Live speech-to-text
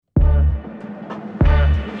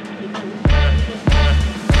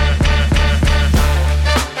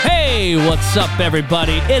What's up,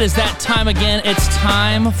 everybody? It is that time again. It's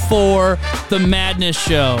time for the Madness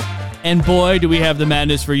Show. And boy, do we have the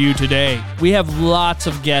madness for you today. We have lots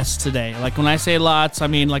of guests today. Like when I say lots, I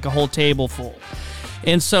mean like a whole table full.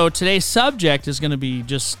 And so today's subject is going to be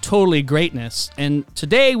just totally greatness. And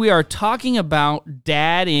today we are talking about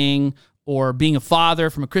dadding or being a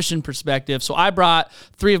father from a Christian perspective. So I brought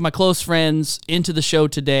three of my close friends into the show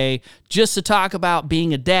today just to talk about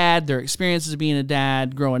being a dad, their experiences of being a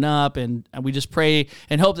dad growing up, and we just pray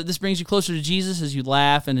and hope that this brings you closer to Jesus as you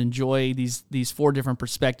laugh and enjoy these four different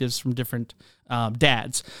perspectives from different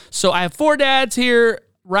dads. So I have four dads here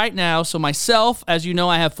right now. So myself, as you know,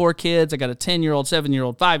 I have four kids. I got a 10-year-old,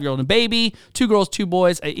 7-year-old, 5-year-old, and a baby, 2 girls, 2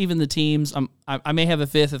 boys, even the teams. I may have a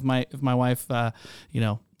fifth if my wife,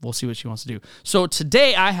 we'll see what she wants to do. So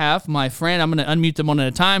today I have my friend. I'm going to unmute them one at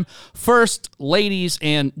a time. First, ladies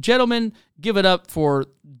and gentlemen, give it up for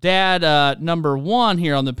dad number 1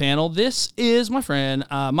 here on the panel. This is my friend,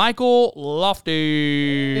 Michael Loftis.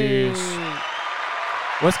 Hey.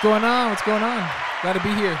 What's going on? Glad to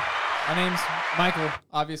be here. My name's Michael,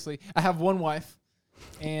 obviously. I have one wife,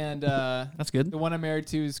 and that's good. The one I'm married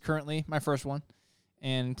to is currently my first one,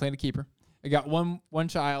 and plan to keep her. I got one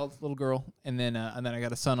child, little girl, and then I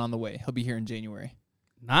got a son on the way. He'll be here in January.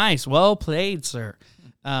 Nice. Well played, sir.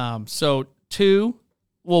 So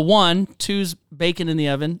 2's baking in the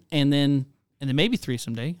oven, and then maybe 3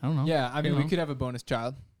 someday. I don't know. Yeah, I mean, we could have a bonus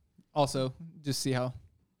child. Also, just see how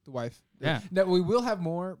the wife. Yeah. No, we will have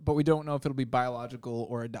more, but we don't know if it'll be biological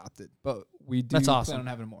or adopted. But we do plan on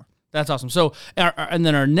having more. That's awesome. So, and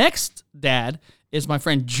then our next dad is my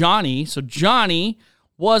friend Johnny. So Johnny,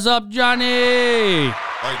 what's up, Johnny? Thank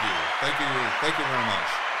you very much.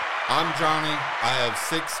 I'm Johnny. I have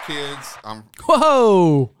 6 kids. I'm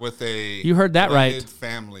with a you heard that blended right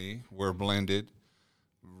family. We're blended,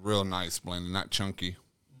 real nice blended, not chunky,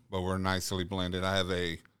 but we're nicely blended. I have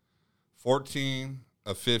a 14,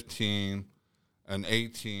 a 15, an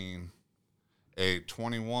 18, a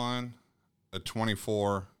 21, a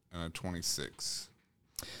 24, and a 26.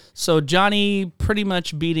 So Johnny pretty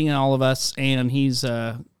much beating all of us, and he's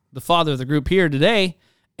the father of the group here today,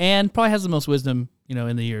 and probably has the most wisdom,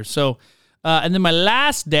 in the years. So, and then my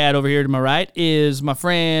last dad over here to my right is my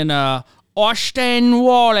friend Austin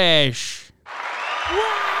Wallace.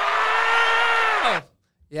 Wow!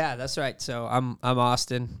 Yeah, that's right. So I'm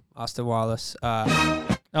Austin Wallace.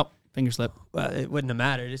 Finger slip. Well, it wouldn't have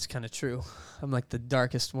mattered. It's kind of true. I'm like the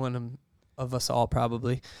darkest one of us all,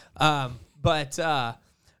 probably. But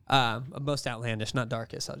most outlandish, not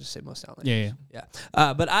darkest. I'll just say most outlandish. Yeah.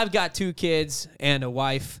 But I've got 2 kids and a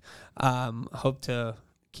wife. Hope to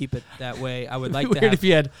keep it that way. I would like to have. If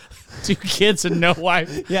you had 2 kids and no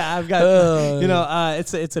wife. Yeah, I've got.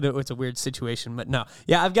 It's a weird situation, but no.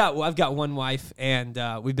 Yeah, I've got one wife,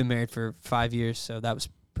 and we've been married for 5 years, so that was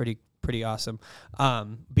pretty awesome.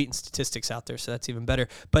 Beating statistics out there, so that's even better.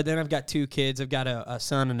 But then I've got 2 kids. I've got a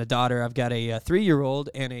son and a daughter. I've got a 3-year-old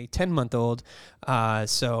and a 10-month-old.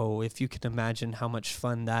 So if you can imagine how much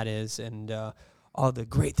fun that is, and all the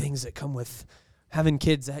great things that come with having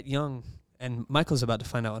kids that young. And Michael's about to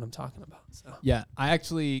find out what I'm talking about. So. Yeah, I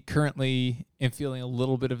actually currently am feeling a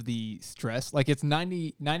little bit of the stress. Like it's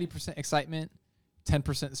 90% excitement,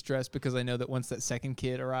 10% stress, because I know that once that second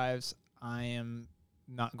kid arrives, I am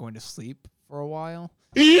not going to sleep for a while.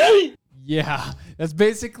 Yeah, that's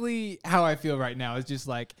basically how I feel right now. It's just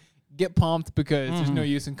like, get pumped because there's no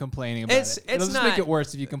use in complaining about it. It'll just make it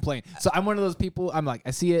worse if you complain. So I'm one of those people, I'm like, I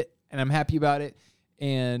see it and I'm happy about it.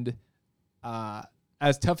 And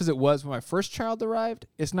as tough as it was when my first child arrived,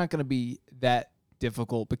 it's not going to be that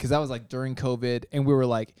difficult because that was like during COVID, and we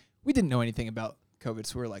didn't know anything about COVID,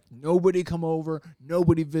 so we were like, nobody come over,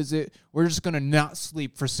 nobody visit. We're just going to not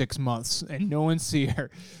sleep for 6 months and no one see her.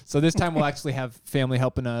 So this time we'll actually have family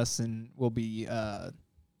helping us, and we'll be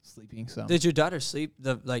sleeping. So did your daughter sleep?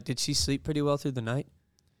 Did she sleep pretty well through the night?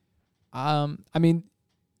 I mean,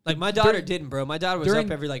 like my daughter didn't, bro. My daughter was up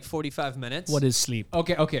every 45 minutes. What is sleep?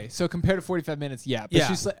 Okay. So compared to 45 minutes, yeah. But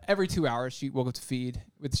she slept every 2 hours. She woke up to feed,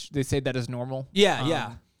 which they say that is normal.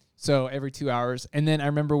 Yeah. So every 2 hours. And then I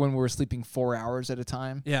remember when we were sleeping 4 hours at a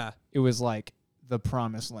time. Yeah. It was like the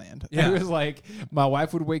promised land. Yeah. It was like my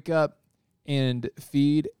wife would wake up and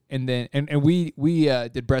feed, and then and we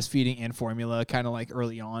did breastfeeding and formula kind of like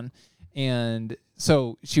early on. And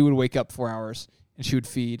so she would wake up 4 hours and she would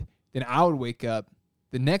feed. Then I would wake up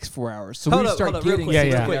the next 4 hours. So we start getting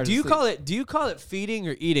real quick. Do you call it feeding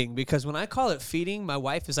or eating? Because when I call it feeding, my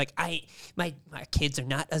wife is like, my kids are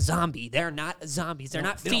not a zombie. They're not zombies. They're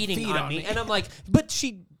not feeding on me. And I'm like, but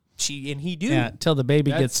she he do. Yeah, till the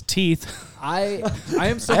baby That's- gets teeth. I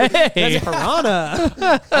am somebody, Hey.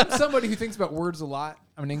 Piranha. I'm somebody who thinks about words a lot.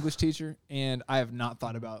 I'm an English teacher, and I have not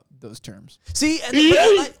thought about those terms. See, and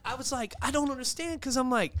I was like, I don't understand because I'm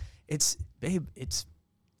like,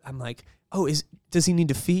 I'm like, oh, does he need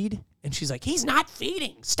to feed? And she's like, he's not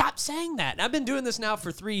feeding. Stop saying that. And I've been doing this now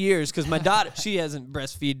for 3 years because my daughter, she hasn't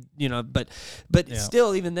breastfeed, but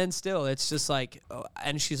still, even then, still, it's just like, oh,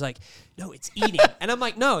 and she's like, no, it's eating. And I'm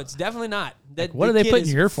like, no, it's definitely not. That What do the they kid put in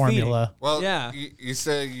is your feeding. formula? Well, Yeah. you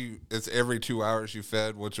say it's every 2 hours you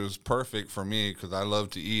fed, which was perfect for me because I love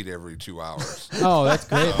to eat every 2 hours. Oh, that's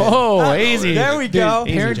great. Oh, easy. There we go.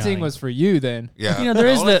 Easy, Parenting Johnny. was for you then. Yeah, You know, there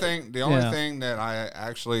the is only the- thing. The only yeah. thing that I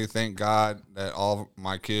actually thank God that all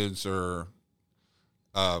my kids are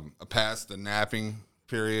past the napping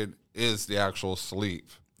period is the actual sleep.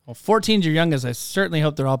 Well, 14's your youngest. I certainly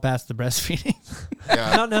hope they're all past the breastfeeding. I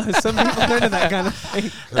Yeah, don't know. Some people are into that kind of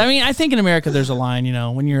thing. I mean, I think in America there's a line,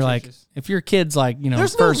 when you're like, Jesus. if your kid's like,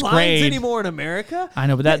 There's first no lines grade. anymore in America. I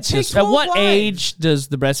know, but that's Take just, at 12 what lines. age does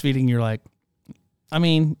the breastfeeding, you're like, I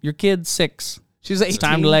mean, your kid's 6. She's like, It's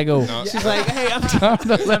time to let go. No, She's like, hey, I'm Time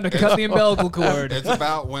to cut the umbilical cord. it's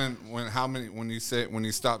about when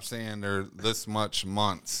you stop saying they're this much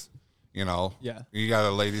months. Yeah. You got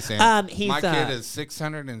a lady saying, He's, my kid is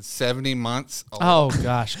 670 months old. Oh,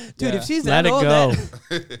 gosh. dude, Yeah. if she's Let that it old, go.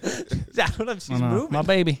 I don't know if she's I know. moving. My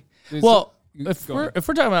baby. Dude, Well, so- if go we're ahead.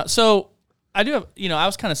 talking about, so I do have, I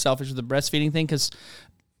was kind of selfish with the breastfeeding thing because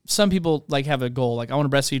some people like have a goal, like I want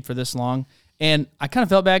to breastfeed for this long. And I kind of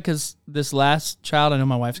felt bad because this last child, I know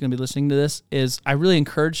my wife's going to be listening to this, is I really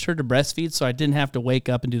encouraged her to breastfeed so I didn't have to wake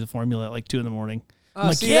up and do the formula at like 2 a.m. I'm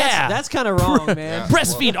like, See, yeah, that's kind of wrong, man. Yeah.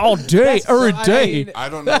 breastfeed all day, every I day. mean, I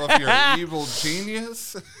don't know if you're an evil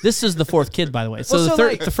genius. This is the 4th kid, by the way. So, Well,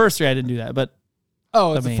 so, the first 3, I didn't do that. But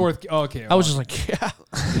Oh, it's I the mean, fourth. Oh, okay. I was just like, yeah,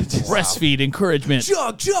 breastfeed encouragement.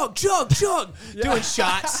 Chug, doing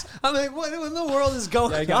shots. I'm like, what in the world is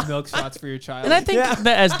going yeah, I on? got milk shots for your child. And I think Yeah.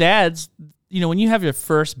 that as dads, when you have your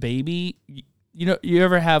first baby, you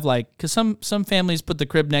ever have like, because some families put the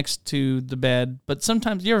crib next to the bed, but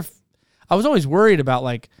sometimes I was always worried about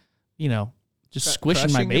like, just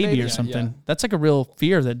squishing my crushing the baby baby? or Yeah, something. yeah. That's like a real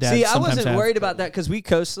fear that dads See, I sometimes wasn't have. worried about that because we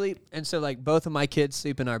co-sleep, and so like both of my kids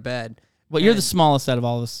sleep in our bed. Well, you're the and- smallest out of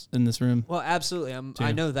all of us in this room. Well, absolutely,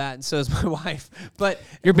 I know that, and so is my wife. But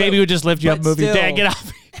Your baby would just lift you up and but move you. Dad, still- get off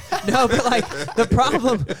me. no, but like the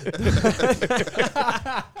problem.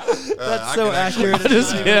 That's so accurate.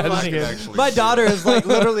 Just kidding, I just can kidding. actually My see daughter it. has like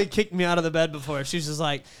literally kicked me out of the bed before. She's just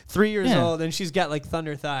like 3 years Yeah. old and she's got like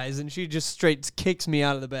thunder thighs and she just straight kicks me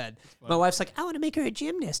out of the bed. My wife's like, I want to make her a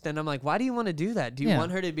gymnast. And I'm like, why do you want to do that? Do you Yeah.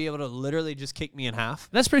 want her to be able to literally just kick me in half?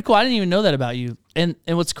 That's pretty cool. I didn't even know that about you. And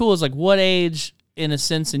what's cool is like, what age, in a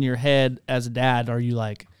sense, in your head as a dad, are you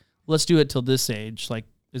like, let's do it till this age? Like,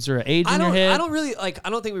 is there an age in your head? I don't really like. I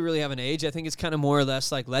don't think we really have an age. I think it's kind of more or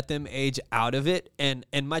less like let them age out of it. And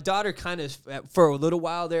my daughter kind of for a little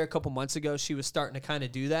while there, a couple months ago, she was starting to kind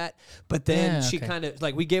of do that. But then Yeah, she okay. kind of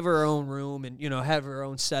like we gave her her own room and have her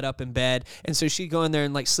own setup in bed. And so she'd go in there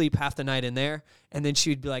and like sleep half the night in there. And then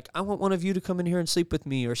she'd be like, I want one of you to come in here and sleep with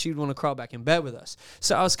me, or she'd want to crawl back in bed with us.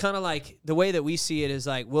 So I was kind of like, the way that we see it is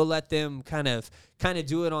like, we'll let them kind of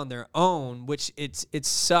do it on their own, which it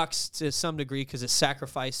sucks to some degree because it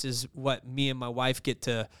sacrifices what me and my wife get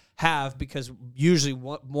to have, because usually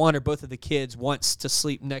one or both of the kids wants to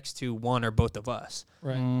sleep next to one or both of us.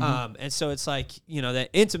 right. And so it's like, that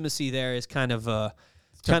intimacy there is kind of a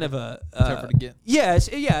tougher to get. Yeah,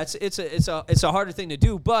 it's a harder thing to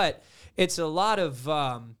do, but it's a lot of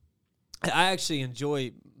I actually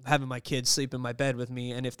enjoy having my kids sleep in my bed with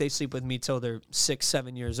me, and if they sleep with me till they're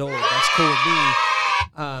 6-7 years old, that's cool with me.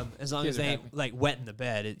 As long Kids as they are ain't happy. like wet in the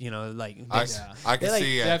bed, like I they can like-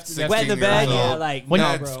 see they at have to- 16 wet in the years bed, old, yeah, like When- no,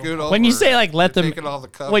 Dad, bro. scoot When you over. say like let You're them, taking all the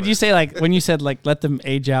cover. when you said like let them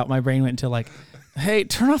age out, my brain went to like, hey,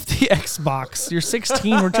 turn off the Xbox. You're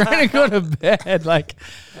 16. We're trying to go to bed. Like,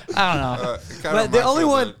 I don't know. It kinda But the reminds only me of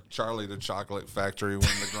one- the Charlie the Chocolate Factory when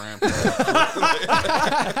the grandpa.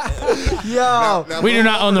 Yo, Now We do move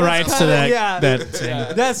not own the over. rights to that. Yeah. that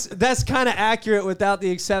thing. that's kind of accurate without the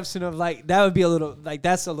exception of like that would be a little like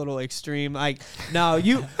that's a little extreme. Like no,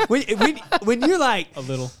 you when you're like A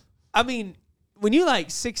little. I mean, when you're like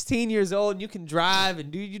 16 years old and you can drive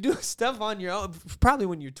and you do stuff on your own, probably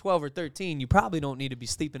when you're 12 or 13, you probably don't need to be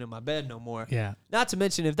sleeping in my bed no more. Yeah. Not to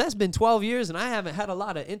mention, if that's been 12 years and I haven't had a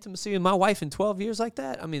lot of intimacy with my wife in 12 years like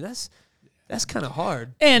that, I mean, that's kind of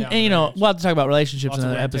hard. And, Yeah, and we'll have to talk about relationships Lots in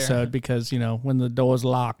of another wear and tear. episode because, when the door's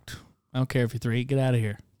locked, I don't care if you're 3, get out of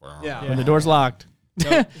here. Yeah. When the door's locked.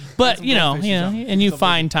 Nope. But, Some you know, goldfishes out. and you Still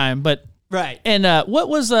find time. But Right. And what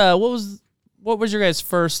was your guys'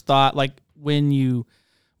 first thought, like when you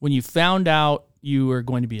found out you were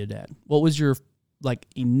going to be a dad? What was your like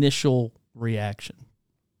initial reaction?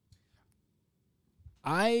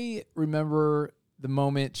 I remember the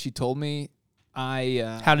moment she told me.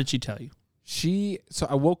 How did she tell you? So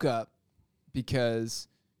I woke up because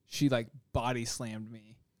she like body slammed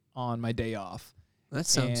me on my day off. That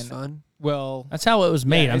sounds fun. Well, That's how it was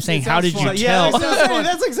made. I'm saying, how did you fun. tell?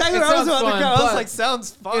 That's exactly what I was about to go. I was like,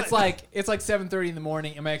 sounds fun. It's like 7:30 in the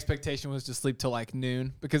morning, and my expectation was to sleep till like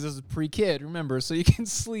noon because this is pre-kid, remember? So you can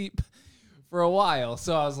sleep for a while.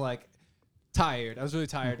 So I was like tired. I was really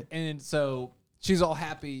tired, and so she's all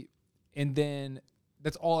happy, and then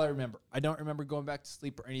that's all I remember. I don't remember going back to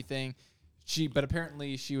sleep or anything. But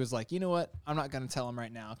apparently she was like, you know what? I'm not gonna tell him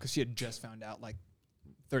right now because she had just found out like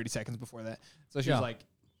 30 seconds before that. So she was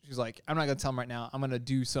like, I'm not going to tell him right now. I'm going to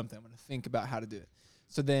do something. I'm going to think about how to do it.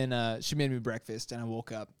 So then she made me breakfast, and I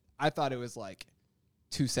woke up. I thought it was like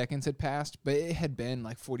 2 seconds had passed, but it had been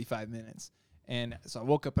like 45 minutes. And so I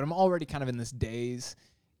woke up, and I'm already kind of in this daze,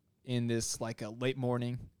 in this like a late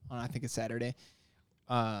morning on, I think it's Saturday.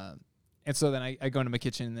 And so then I go into my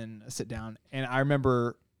kitchen, and then I sit down. And I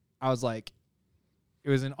remember I was like, it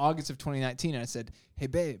was in August of 2019, and I said, hey,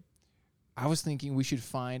 babe, I was thinking we should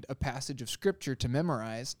find a passage of scripture to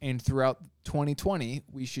memorize, and throughout 2020,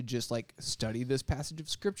 we should just like study this passage of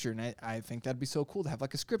scripture. And I think that'd be so cool to have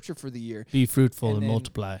like a scripture for the year. Be fruitful and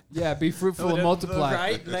multiply. Yeah, be fruitful and multiply.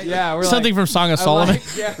 Right? Yeah, we're something from Song of Solomon.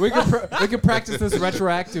 We could practice this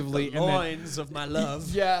retroactively. Loins of my love.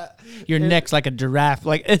 Yeah, Your neck's like a giraffe.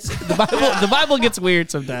 Like it's the Bible. The Bible gets weird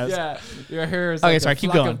sometimes. yeah. Your hair is Okay, like sorry, a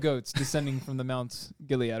keep flock going. of goats descending from the Mount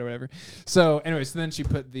Gilead or whatever. So anyway, so then she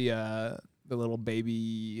put the little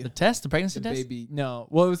baby. The pregnancy test. Baby, no.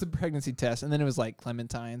 Well, it was a pregnancy test, and then it was like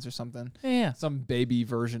clementines or something. Yeah. Some baby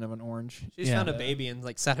version of an orange. She just found a baby and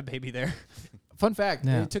like sat a baby there. Fun fact: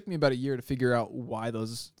 Yeah. it took me about a year to figure out why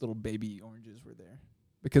those little baby oranges were there,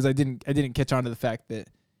 because I didn't catch on to the fact that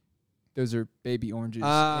those are baby oranges.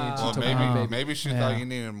 And she Well, took my baby. maybe she thought you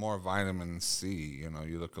needed more vitamin C. You know,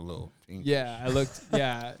 you look a little pink. Yeah, I looked.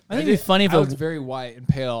 Yeah, I think it'd be funny if I it was very white and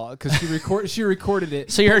pale because she recorded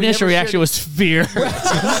it. So your but we initial never reaction shared was fear.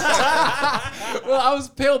 Well, I was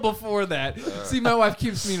pale before that. See, my wife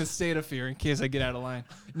keeps me in a state of fear in case I get out of line.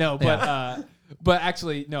 No, but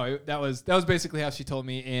actually, no. That was basically how she told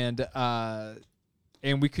me, and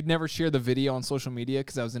we could never share the video on social media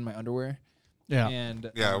because I was in my underwear. Yeah.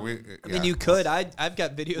 And Yeah, I mean, you could. I've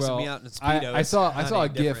got videos of me out in a Speedo. I saw a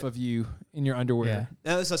GIF of you in your underwear. Yeah.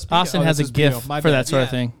 That was a Speedo. Austin has a GIF My for bad. that sort of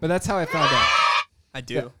Yeah. thing. But that's how I found out. I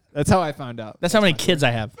do. That's how I found out. That's how many kids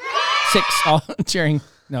I have. 6 all cheering.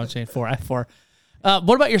 No, cheering 4. I have 4.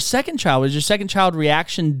 What about your second child? Was your second child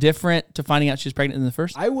reaction different to finding out she was pregnant than the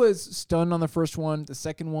first? I was stunned on the first one. The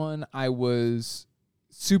second one, I was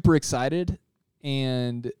super excited,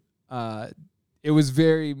 and it was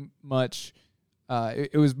very much.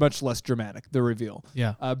 It was much less dramatic, the reveal.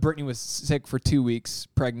 Yeah. Brittany was sick for 2 weeks,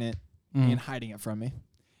 pregnant, and hiding it from me.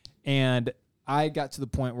 And I got to the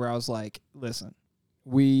point where I was like, listen,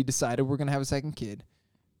 we decided we're going to have a second kid.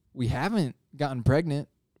 We haven't gotten pregnant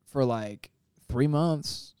for like 3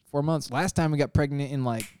 months, 4 months. Last time we got pregnant in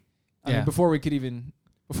like, I mean, before we could even.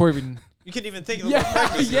 You couldn't even think of the word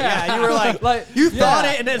pregnancy. Yeah. You were like you thought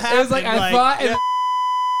it and it happened. It was like I thought and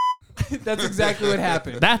that's exactly what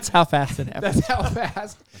happened. That's how fast it happened. That's how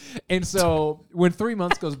fast. And so when 3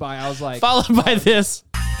 months goes by, I was like, Followed by this.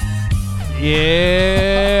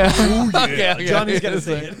 Yeah. Okay. Johnny's gonna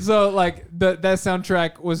say it. so like that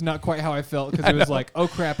soundtrack was not quite how I felt because it was like, oh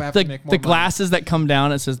crap, I have to make more The money. glasses that come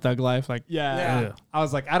down, it says Thug Life. Like, Yeah. Yeah. I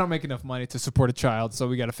was like, I don't make enough money to support a child, so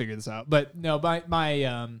we got to figure this out. But no,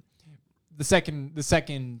 the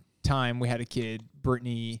second time we had a kid,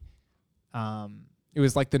 Brittany, it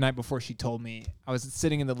was like the night before she told me. I was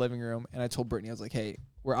sitting in the living room and I told Brittany, I was like, hey,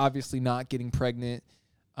 we're obviously not getting pregnant.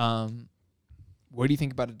 What do you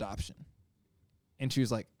think about adoption? And she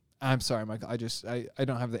was like, I'm sorry, Michael. I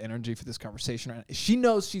don't have the energy for this conversation right now. She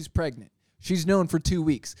knows she's pregnant. She's known for 2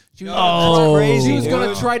 weeks. She was crazy, She was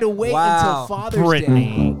going to try to wait until Father's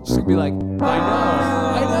Brittany. Day. She's going to be like,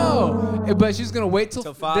 I know. But she's going to wait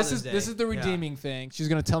till Father's Day. This is the redeeming thing. She's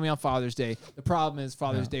going to tell me on Father's Day. The problem is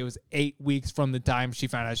Father's Day was 8 weeks from the time she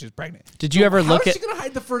found out she was pregnant. Did you ever look How at? is she going to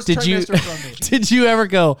hide the first trimester from me? Did you ever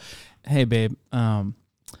go, hey babe,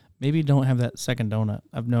 maybe don't have that second donut.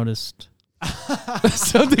 I've noticed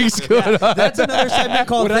something's going on. That's another segment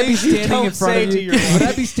called Would I be Things You standing in Don't front Say of to you? Your Would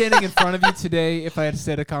I be standing in front of you today if I had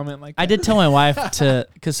said a comment like that? I did tell my wife to,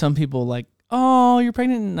 because some people like oh, you're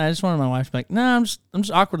pregnant? And I just wanted my wife to be like, no, I'm just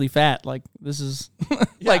awkwardly fat. Like, this is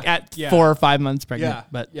like at 4 or 5 months pregnant. Yeah.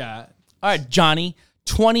 But Yeah. all right, Johnny,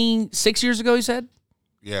 26 years ago, you said?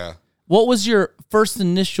 Yeah. What was your first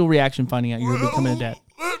initial reaction finding out you were becoming a dad?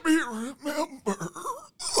 Let me remember.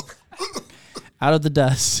 Out of the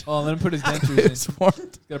dust. Oh, let him put his dentures It's in.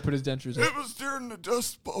 warmed. Got to put his dentures in. It was during the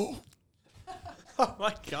Dust Bowl. Oh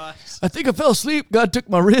my gosh. I think I fell asleep. God took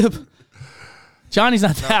my rib. Johnny's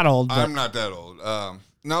not that old. But I'm not that old.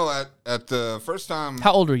 No, at the first time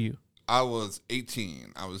how old are you? I was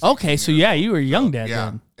 18. I was Okay, 18 so years yeah, old. you were a young dad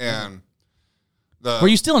Yeah, then. and Were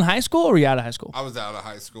you still in high school or were you out of high school? I was out of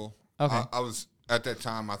high school. Okay. I was at that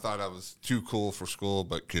time. I thought I was too cool for school,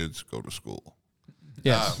 but kids go to school.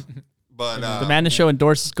 Yes. But the Madness Show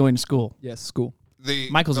endorses going to school. Yes, school.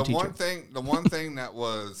 Michael's the a teacher. one thing that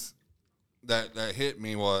was that hit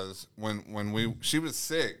me was when she was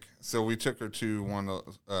sick, so we took her to one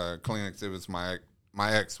of the clinics. It was my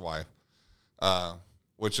ex-wife,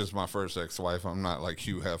 which is my first ex-wife. I'm not like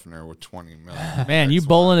Hugh Hefner with 20 million. Man, you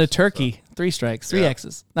bowling a turkey. 3 strikes, 3 Yeah.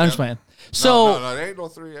 X's. No, I'm just playing. No, So, there ain't no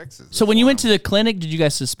 3 X's. so when you went to the clinic, did you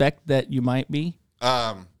guys suspect that you might be?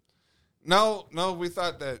 No, we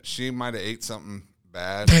thought that she might have ate something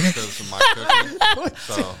bad because of my cooking.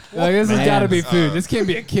 So, Like, this has Man. got to be food. This can't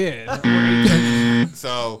be a kid.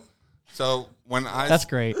 so when That's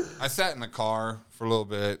great. I sat in the car for a little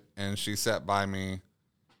bit, and she sat by me,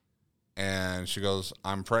 and she goes,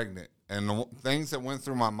 "I'm pregnant." And the things that went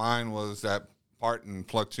through my mind was that part in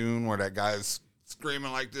Platoon where that guy's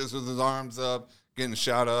screaming like this with his arms up, getting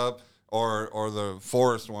shot up, or the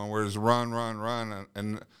Forrest one where it's run,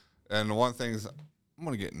 and the one thing is, I'm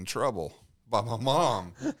gonna get in trouble by my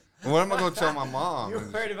mom. And what am I gonna tell my mom? You're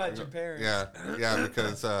worried about your parents. Yeah,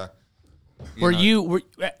 because Were you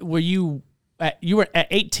were at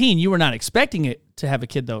 18? You were not expecting it to have a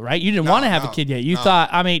kid though, right? You didn't want to have a kid yet. You thought,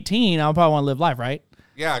 I'm 18. I'll probably want to live life, right?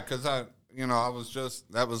 Yeah, because I was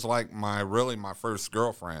just, that was like my first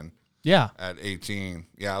girlfriend. Yeah. At 18.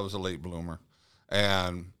 Yeah, I was a late bloomer,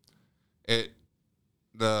 and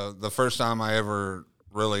the first time I ever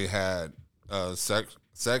really had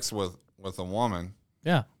sex with a woman.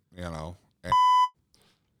 Yeah. And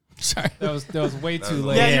Sorry. That was way too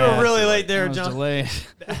late. Yeah, you Yeah. were really late there, That was John. delayed.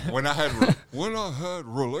 when I had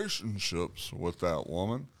relationships with that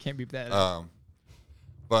woman. Can't beat that up.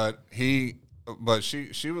 But she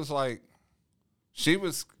was like, she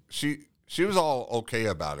was all okay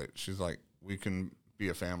about it. She's like, we can be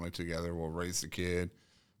a family together. We'll raise the kid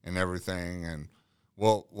and everything, and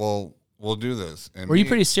we'll do this. And Were you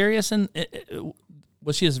pretty serious? And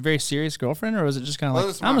was she a very serious girlfriend, or was it just kind of Well, like,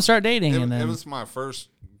 it was I'm gonna start dating, and then it was my first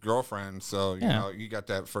girlfriend, so you Yeah. know, you got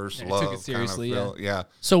that first Yeah, love took it seriously, kind of feel. Yeah.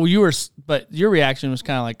 So you were, but your reaction was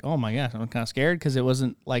kind of like, oh my gosh, I'm kind of scared because it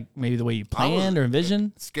wasn't like maybe the way you planned or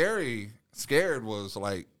envisioned. Scared was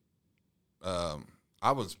like,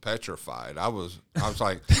 I was petrified. I was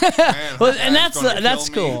like, man, Well, her and dad's gonna that's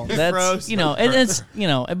kill me. cool. That's Gross. and it's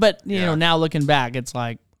but Yeah. now looking back, it's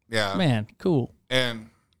like, Yeah, man, cool. And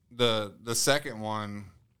the second one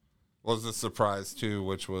was a surprise too,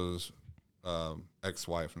 which was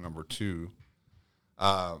ex-wife number 2.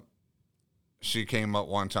 She came up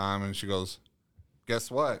one time and she goes,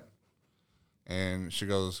 "Guess what?" And she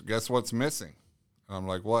goes, "Guess what's missing?" And I'm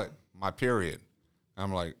like, "What?" "My period."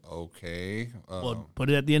 I'm like, "Okay." Well, put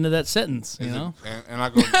it at the end of that sentence, you is it- know. and I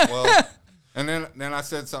go, "Well," and then I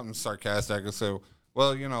said something sarcastic. I said,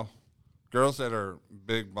 "Well, girls that are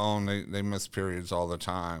big bone, they miss periods all the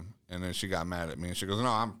time." And then she got mad at me, and she goes, "No,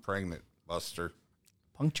 I'm pregnant, Buster."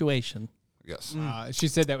 Punctuation. Yes, She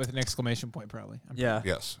said that with an exclamation point, probably. Yeah.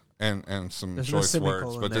 yes, and some There's no choice words,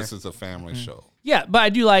 semicolon but this there. is a family show. Yeah, but I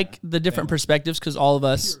do like the different perspectives because all of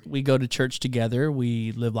us, we go to church together,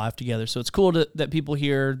 we live life together. So it's cool that people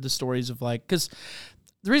hear the stories of because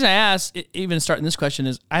the reason I asked, even starting this question,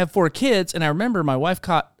 is I have 4 kids, and I remember my wife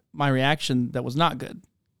caught my reaction that was not good.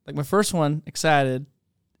 Like my first one, excited,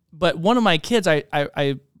 but one of my kids,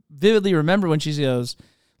 I vividly remember when she goes,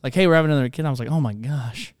 like, "Hey, we're having another kid." And I was like, "Oh my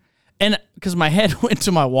gosh," and because my head went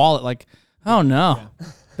to my wallet, like, "Oh no,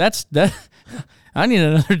 that's that." I need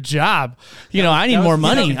another job. I need more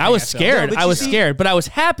money. I was scared. I was scared, but I was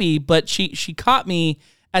happy. But she caught me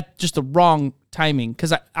at just the wrong timing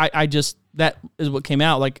because I just, that is what came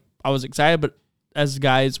out. Like I was excited, but as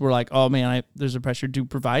guys we're like, oh man, there's a pressure to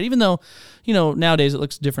provide. Even though, nowadays it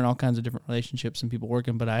looks different, all kinds of different relationships and people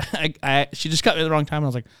working. But she just caught me at the wrong time. And I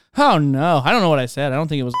was like, oh no, I don't know what I said. I don't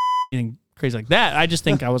think it was anything crazy like that. I just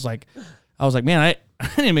think I was like, man, I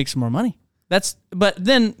need to make some more money. But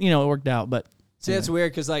then it worked out. But See, that's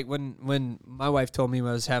weird because like when my wife told me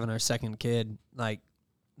I was having our second kid, like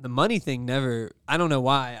money thing never. I don't know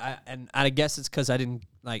why. I guess it's because I didn't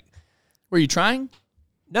like. Were you trying?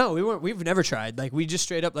 No, we weren't. We've never tried. Like we just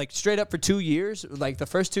straight up for 2 years. Like the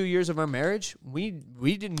first 2 years of our marriage, we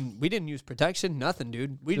didn't use protection. Nothing,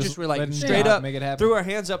 dude. We just were like straight up make it happen. threw our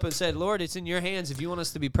hands up and said, "Lord, it's in your hands. If you want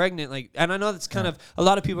us to be pregnant." Like, and I know that's kind of a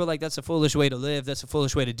lot of people are like, "That's a foolish way to live. That's a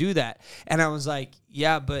foolish way to do that." And I was like,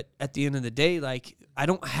 "Yeah, but at the end of the day, like I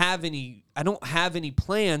don't have any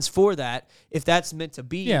plans for that. If that's meant to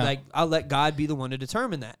be, like I'll let God be the one to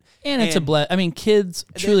determine that." And it's a I mean, kids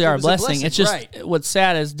truly are a blessing. It's just right. What's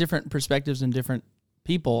sad is different perspectives and different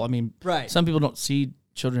people. I mean, some people don't see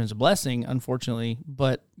children as a blessing, unfortunately.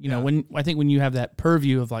 But you know, when you have that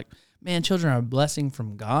purview of like, man, children are a blessing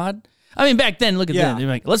from God. I mean, back then, look at them. They're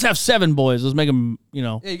like, let's have 7 boys. Let's make them. You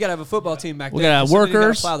know, you gotta have a football team back then. We gotta have workers. You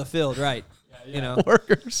gotta plow the field, right? You know,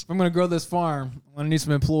 workers. If I'm gonna grow this farm, I'm gonna need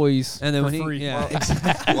some employees and then for when free.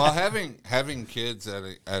 Well, having kids at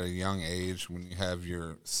a young age, when you have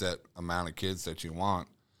your set amount of kids that you want,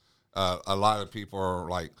 a lot of people are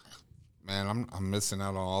like, man, I'm missing out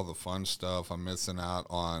on all the fun stuff. I'm missing out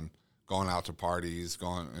on going out to parties,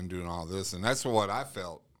 going and doing all this. And that's what I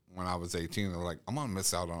felt when I was 18. They're like, I'm going to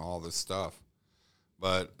miss out on all this stuff.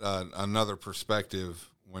 But another perspective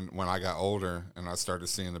when I got older and I started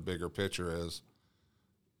seeing the bigger picture is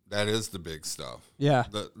that is the big stuff. Yeah.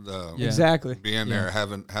 Exactly. Being there,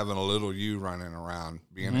 having a little you running around,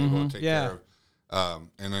 being able to take care of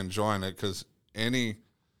and enjoying it, because any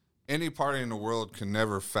party in the world can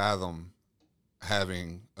never fathom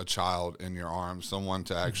having a child in your arms, someone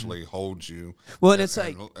to actually hold you. Well, and it's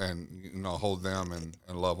like, and hold them and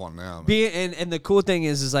love on them. And the cool thing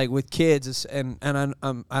is like with kids, and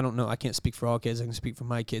I don't know, I can't speak for all kids. I can speak for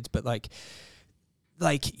my kids, but like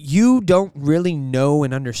you don't really know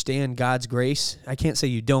and understand God's grace. I can't say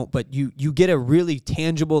you don't, but you get a really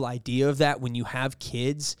tangible idea of that when you have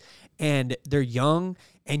kids and they're young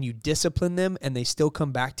and you discipline them and they still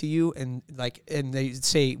come back to you and they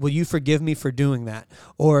say, "Will you forgive me for doing that?"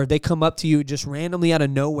 Or they come up to you just randomly out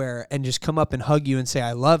of nowhere and just come up and hug you and say,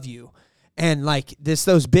 "I love you." And like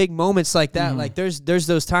those big moments like that, like there's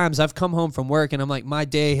those times I've come home from work and I'm like, my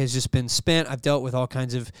day has just been spent. I've dealt with all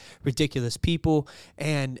kinds of ridiculous people,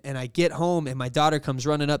 and I get home and my daughter comes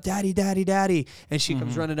running up, "Daddy, daddy, daddy," and she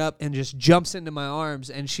comes running up and just jumps into my arms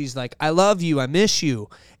and she's like, "I love you, I miss you,"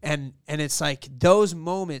 and it's like those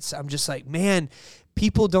moments. I'm just like, man,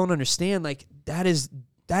 people don't understand. Like that is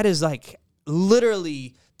like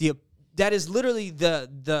literally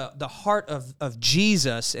the heart of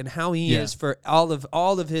Jesus and how he is for all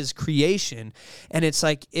of his creation. And it's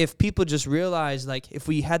like, if people just realize, like, if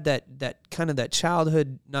we had that kind of that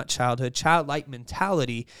childlike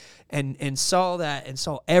mentality and saw that and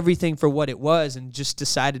saw everything for what it was and just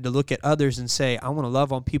decided to look at others and say, I want to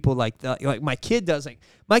love on people like that. Like my kid does. Like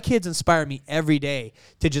my kids inspire me every day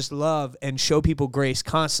to just love and show people grace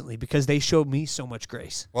constantly because they show me so much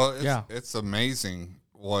grace. Well, it's amazing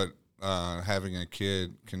what having a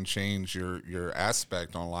kid can change your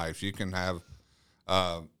aspect on life. You can have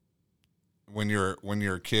when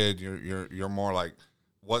you're a kid, you're more like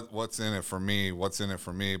what's in it for me,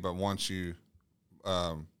 But once you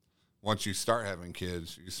start having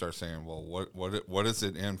kids, you start saying, well, what is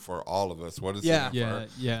it in for all of us? What is it in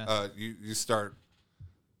for?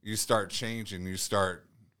 You start changing. You start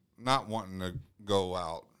not wanting to go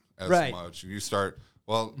out as much. You start,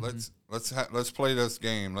 well, let's play this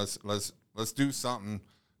game. Let's do something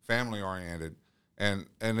family oriented, and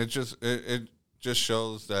it just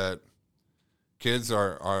shows that kids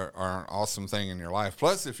are an awesome thing in your life.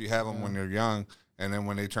 Plus, if you have them when you're young, and then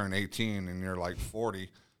when they turn 18 and you're like 40,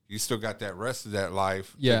 you still got that rest of that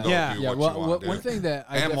life. To go do what you want to do. One thing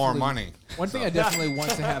that more money. One thing I definitely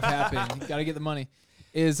want to have happen. You got to get the money.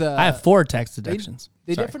 Is I have 4 tax deductions.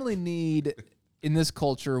 They definitely need, in this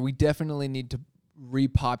culture, we definitely need to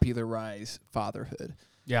repopularize fatherhood.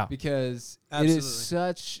 Yeah. Because Absolutely. it is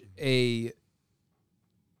such a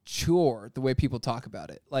chore the way people talk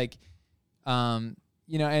about it. Like,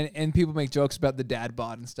 you know, and people make jokes about the dad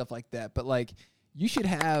bod and stuff like that. But like, you should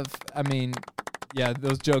have, I mean, yeah,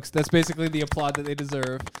 those jokes, that's basically the applaud that they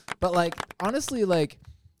deserve. But like, honestly, like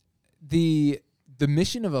the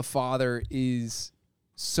mission of a father is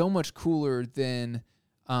so much cooler than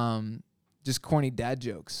just corny dad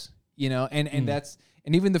jokes, you know, and that's,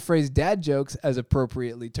 and even the phrase dad jokes, as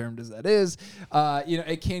appropriately termed as that is, you know,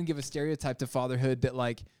 it can give a stereotype to fatherhood that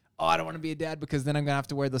like, oh, I don't want to be a dad because then I'm going to have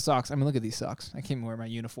to wear the socks. I mean, look at these socks. I can't even wear my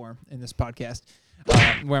uniform in this podcast,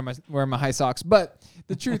 wearing my high socks. But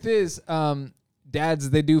the truth is, dads,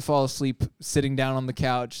 they do fall asleep sitting down on the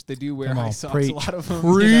couch. They do wear Come high on, socks. preach. A lot of them.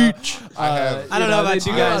 Preach. I don't know about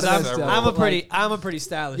you guys. I'm a pretty. pretty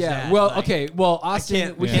stylish Yeah. dad. Well, like, okay. Well,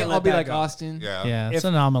 Austin, we yeah. can't all let be that like go. Austin. Yeah. Yeah, it's If-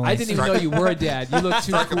 anomalous. I didn't even know you were a dad. You look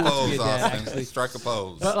too Strike cool a to be pose, a dad. Austin. Actually, Strike a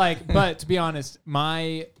pose. but to be honest,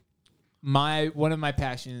 my one of my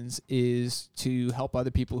passions is to help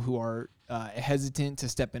other people who are hesitant to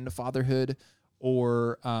step into fatherhood,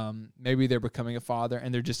 or maybe they're becoming a father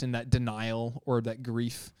and they're just in that denial or that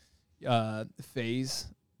grief phase.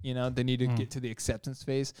 You know, they need to get to the acceptance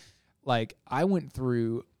phase. Like, I went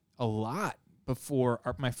through a lot before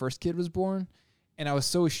my first kid was born, and I was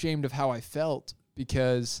so ashamed of how I felt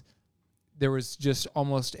because there was just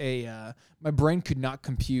almost my brain could not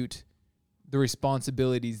compute the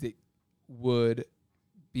responsibilities that would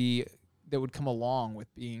come along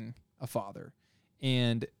with being a father.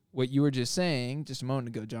 And what you were just saying just a moment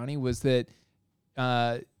ago, Johnny, was that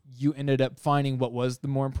you ended up finding what was the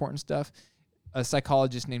more important stuff. A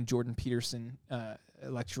psychologist named Jordan Peterson,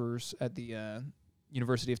 lecturers at the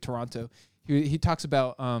University of Toronto, he talks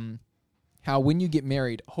about how when you get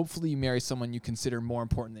married, hopefully you marry someone you consider more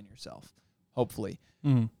important than yourself. Hopefully.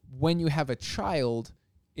 When you have a child,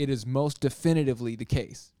 it is most definitively the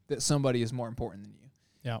case that somebody is more important than you.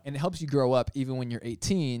 Yeah. And it helps you grow up even when you're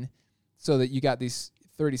 18, so that you got these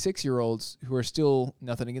 36-year-olds who are still,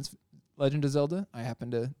 nothing against Legend of Zelda. I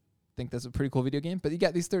happen to think that's a pretty cool video game. But you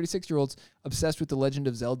got these 36-year-olds obsessed with the Legend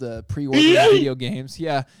of Zelda pre-ordering video games.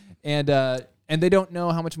 Yeah. And they don't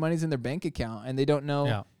know how much money's in their bank account, and they don't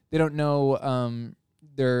know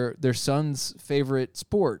their son's favorite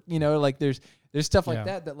sport. You know, like there's stuff like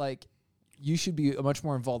that like you should be a much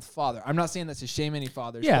more involved father. I'm not saying that's to shame any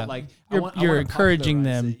fathers, but like you're encouraging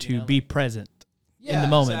them to be present in the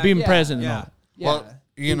moment, being present in the moment. Well,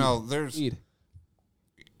 you know, there's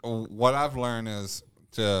what I've learned is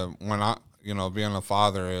being a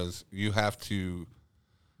father is you have to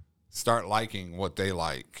start liking what they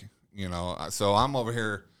like. You know, so I'm over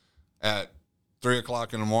here at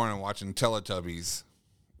 3:00 in the morning watching Teletubbies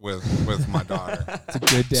with my daughter. It's a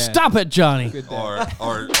good dad. Stop it, Johnny. Good dad.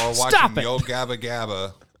 Or watching Yo Gabba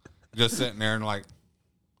Gabba, just sitting there and like,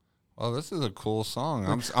 well, this is a cool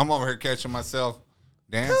song. I'm over here catching myself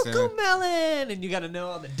dancing. Coco Melon, and you got to know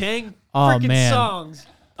all the dang Oh, freaking man. songs.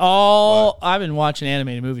 I've been watching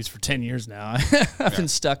animated movies for 10 years now. I've been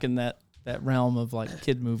stuck in that realm of like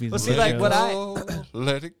kid movies. Well, and see, like shows. what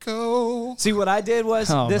Let it go. See, what I did was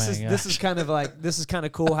Oh, this my is kind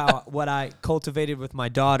of cool how what I cultivated with my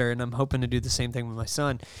daughter, and I'm hoping to do the same thing with my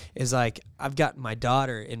son, is like I've got my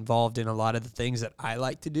daughter involved in a lot of the things that I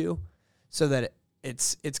like to do, so that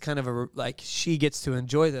it's kind of like she gets to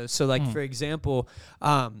enjoy those. So like for example,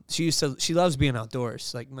 she loves being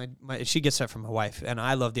outdoors. Like she gets that from my wife, and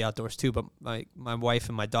I love the outdoors too. But my wife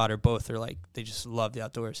and my daughter both are like, they just love the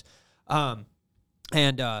outdoors.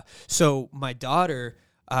 So my daughter,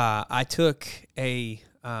 I took I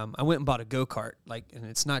went and bought a go-kart, and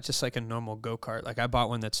it's not just like a normal go-kart. Like I bought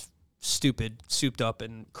one that's stupid, souped up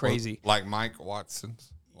and crazy. Like Mike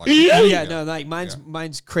Watson's.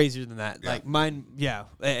 Mine's crazier than that. Yeah. Like mine,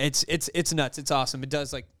 it's nuts. It's awesome. It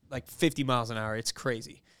does like 50 miles an hour. It's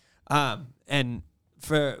crazy. But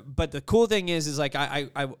the cool thing is like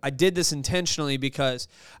I did this intentionally because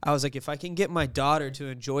I was like, if I can get my daughter to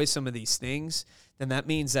enjoy some of these things, then that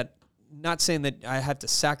means that, not saying that I have to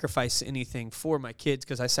sacrifice anything for my kids,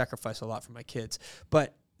 because I sacrifice a lot for my kids,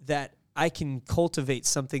 but that I can cultivate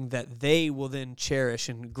something that they will then cherish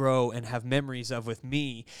and grow and have memories of with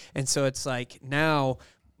me. And so it's like now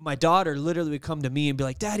my daughter literally would come to me and be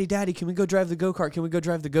like, Daddy, can we go drive the go-kart? Can we go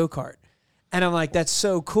drive the go-kart? And I'm like, that's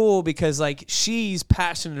so cool, because like she's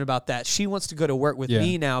passionate about that. She wants to go to work with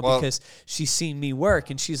me now because she's seen me work,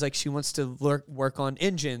 and she's like, she wants to work on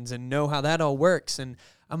engines and know how that all works. And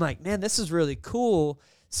I'm like, man, this is really cool.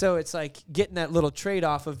 So it's like getting that little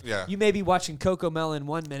trade-off of you may be watching Coco Melon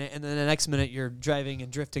 1 minute, and then the next minute you're driving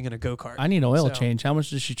and drifting in a go-kart. I need oil change. How much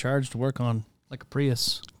does she charge to work on like a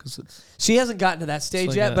Prius? Because she hasn't gotten to that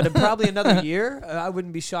stage yet, but in probably another year, I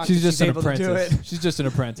wouldn't be shocked if she's able to do it. She's just an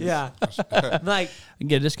apprentice. Yeah. Like, I can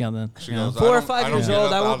get a discount then. She goes, 4 or 5 years get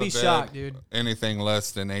old, up I won't out be of bed shocked, dude. Anything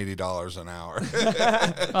less than $80 an hour.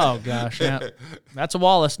 Oh gosh, yeah. That's a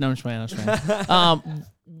Wallace. No, I'm just playing.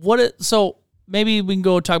 So maybe we can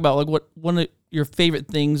go talk about like what one of your favorite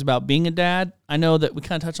things about being a dad. I know that we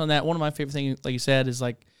kind of touched on that. One of my favorite things, like you said, is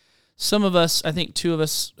like some of us, I think 2 of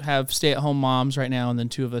us have stay-at-home moms right now, and then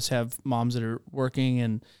 2 of us have moms that are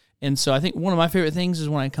working. And so I think one of my favorite things is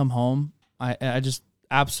when I come home, I just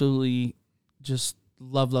absolutely just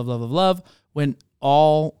love when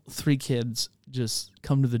all 3 kids just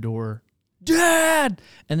come to the door Dad,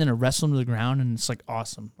 and then to wrestle him to the ground, and it's like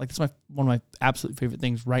awesome. Like, it's one of my absolute favorite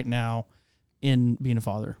things right now in being a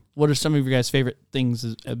father. What are some of your guys' favorite things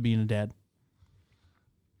of being a dad?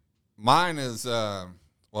 Mine is,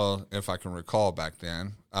 well, if I can recall back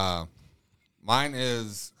then, mine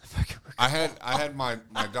is, I had my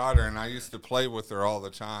daughter, and I used to play with her all the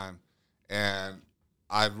time, and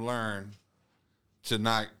I've learned to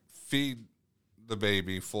not feed the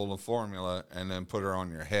baby full of formula and then put her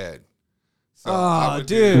on your head. So I would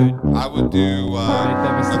do the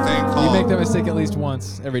thing called. You make that mistake at least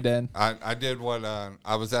once every day. I did what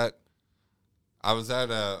I was at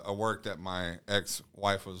a work that my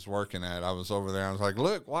ex-wife was working at. I was over there. I was like,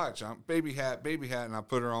 look, watch, I'm baby hat, and I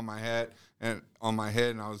put her on my head, and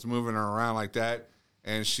I was moving her around like that,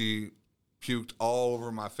 and she puked all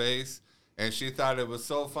over my face, and she thought it was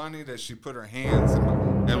so funny that she put her hands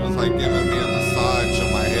and was like giving me a massage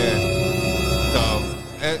on my head. So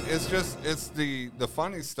it's the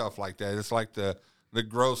funny stuff like that. It's like the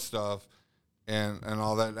gross stuff. And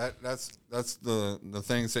all that's the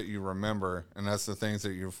things that you remember, and that's the things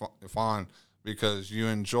that you're fond because you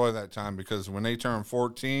enjoy that time. Because when they turn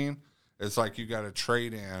 14, it's like you got to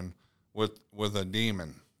trade in with a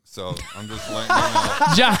demon. So I'm just letting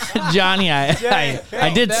you know. Johnny,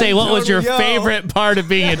 I did say what was your favorite part of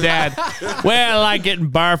being a dad? Well, I like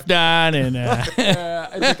getting barfed on and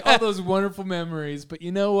it's like all those wonderful memories. But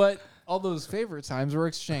you know what? All those favorite times were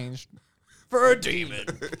exchanged for a demon.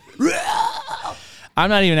 I'm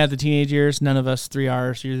not even at the teenage years. None of us three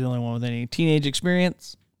are. So you're the only one with any teenage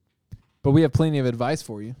experience. But we have plenty of advice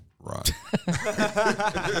for you. Right.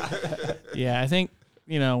 Yeah, I think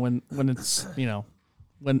when it's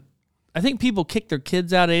when I think people kick their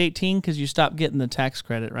kids out at 18 because you stop getting the tax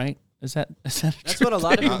credit, right? Is that That's what a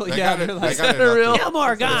lot of people. They Yeah, got it- they're they like, got it up real? to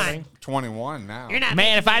Gilmore guy. 21 now.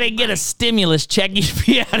 Man, if I didn't get a stimulus check, you'd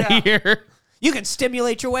be out of here. You can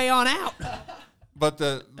stimulate your way on out. But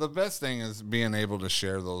the best thing is being able to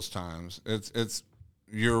share those times. It's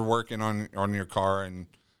you're working on your car and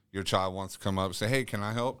your child wants to come up and say, "Hey, can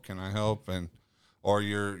I help? Can I help?" Or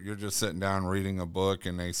you're just sitting down reading a book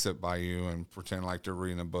and they sit by you and pretend like they're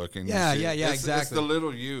reading a book. And exactly. It's the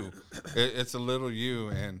little you. It's a little you,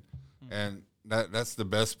 and that's the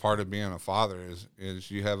best part of being a father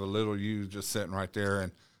is you have a little you just sitting right there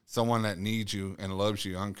and someone that needs you and loves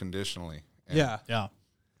you unconditionally. And Yeah.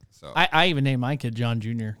 So I even named my kid John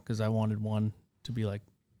Jr. because I wanted one to be like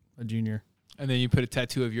a junior. And then you put a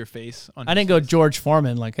tattoo of your face on. I didn't go George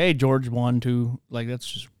Foreman, like, hey, George 1, 2. Like, that's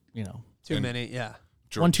just, Too many, yeah.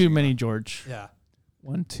 one too many George. Yeah.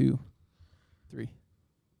 1, 2, 3.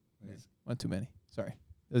 1 too many. Sorry.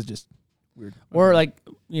 It was just weird. Or, like,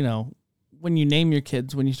 when you name your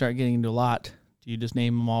kids, when you start getting into a lot, do you just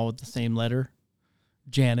name them all with the same letter?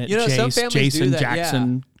 Janet, some Jace, families do Jason, that,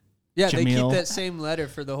 Jackson. Yeah, they keep Jamil. that same letter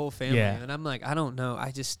for the whole family. Yeah. And I'm like, I don't know.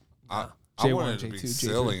 I just... I J1, wanted to be J2, J3.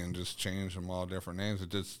 silly and just change them all different names. It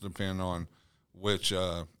just depended on which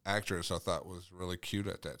actress I thought was really cute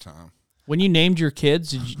at that time. When you named your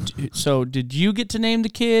kids, did you get to name the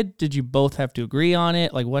kid? Did you both have to agree on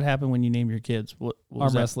it? Like, what happened when you named your kids? What was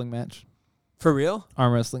Arm that? wrestling match. For real?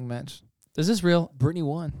 Arm wrestling match. Is this real? Brittany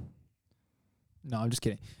won. No, I'm just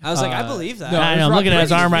kidding. I was like, I believe that. no, I know. I'm Rock looking at his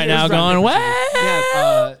Brittany's arm right now fierce, Rock going, Brittany's what?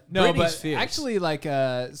 Yeah, no, Brittany's but fierce. actually, like,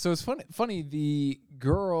 so it's funny. The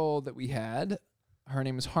girl that we had, her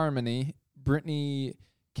name is Harmony. Brittany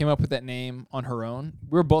came up with that name on her own.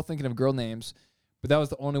 We were both thinking of girl names, but that was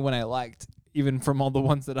the only one I liked, even from all the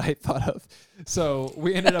ones that I thought of. So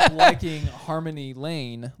we ended up liking Harmony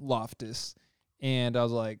Lane Loftis, and I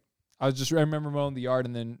remember mowing the yard,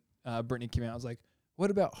 and then Brittany came out. I was like, what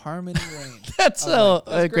about Harmony Lane? That's That's a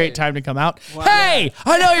great great. time to come out. Wow. Hey,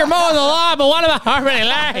 I know you're mowing the lawn, but what about Harmony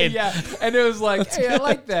Lane? Yeah, and it was like, hey, I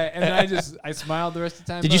like that, and then I smiled the rest of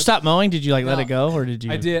the time. Did you but stop mowing? Did you let No. it go, or did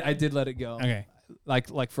you? I did let it go. Okay.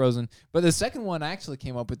 Like Frozen. But the second one, I actually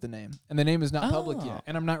came up with the name, and the name is not public Oh. yet,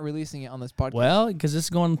 and I'm not releasing it on this podcast. Well, because it's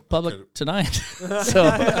going public Okay. tonight. so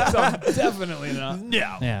so definitely not. No.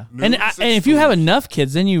 yeah, New and six if you have foods. enough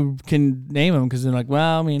kids, then you can name them because they're like,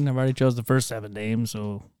 well, I mean, I've already chose the first 7 names,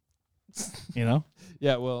 so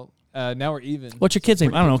Yeah, well, now we're even. What's your kid's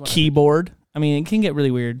name? I don't know. Pretty quick one. Keyboard. I mean, it can get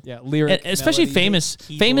really weird. Yeah, lyric. Especially melody. famous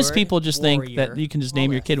Keyboard people just think that warrior. you can just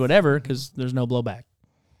name your kid whatever because there's no blowback.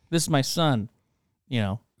 This is my son.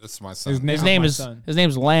 This is my son. His His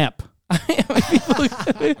name's Lamp.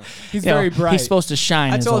 He's very bright. He's supposed to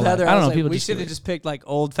shine. I his told whole life. Heather, I don't know. like, People we just should have just picked like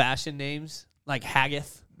old-fashioned names, like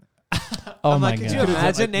Haggith. Oh I'm my like, could god! you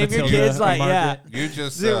imagine name your Matilda kids or like Margaret? yeah? You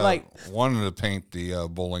just They're like- wanted to paint the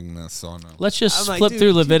bullingness on them. Let's just I'm like, flip dude, through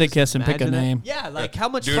could you Leviticus just and pick a imagine it? name. Yeah, like how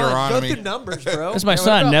much fun? Go Deuteronomy. through numbers, bro. That's my what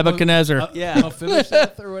son, about Nebuchadnezzar. Yeah.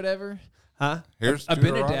 Mephibosheth or whatever. Huh? Here's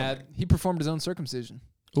Deuteronomy. Abinadab, he performed his own circumcision.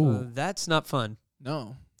 Ooh, That's not fun.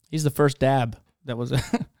 No. he's the first dab. That was he's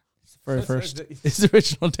the very first. It's the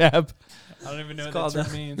original dab. I don't even know It's what called that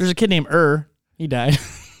term that. means. There's a kid named He died.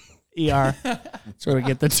 ER. So we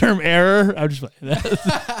get the term error. I'm just playing.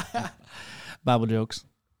 Bible jokes,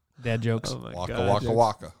 dad jokes. Oh my Waka god. waka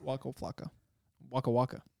waka. Waka flocka. Waka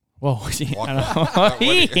waka. Whoa,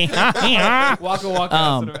 Waka. Waka waka.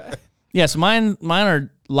 Um, yes, mine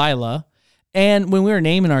are Lila. And when we were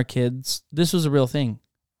naming our kids, this was a real thing.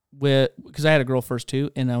 Because I had a girl first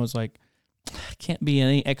too, and I was like, can't be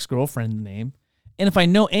any ex-girlfriend name. And if I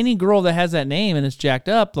know any girl that has that name and it's jacked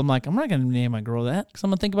up, I'm like, I'm not going to name my girl that because I'm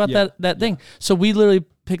going to think about that thing. So we literally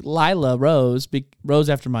picked Lila Rose, Rose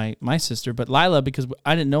after my sister, but Lila because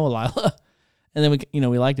I didn't know a Lila. And then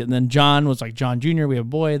we liked it. And then John was like John Jr. We have a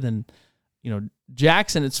boy. Then,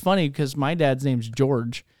 Jackson. It's funny because my dad's name's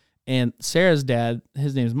George, and Sarah's dad,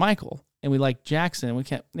 his name's Michael, and we like Jackson. We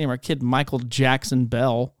can't name our kid Michael Jackson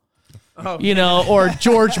Bell. Oh, Or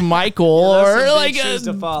George Michael, Yeah, those or are like big shoes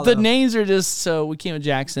to follow. the names are just so we came with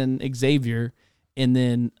Jackson, Xavier, and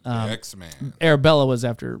then X-Man. Arabella was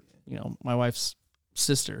after my wife's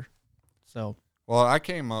sister. So Well, I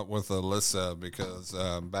came up with Alyssa because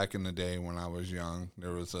back in the day when I was young,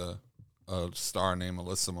 there was a star named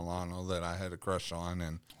Alyssa Milano that I had a crush on,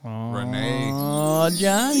 and Renee. Oh,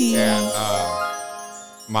 Johnny.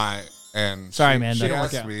 And Sorry, she, man, She that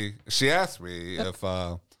asked, work out. she asked me if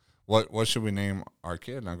what should we name our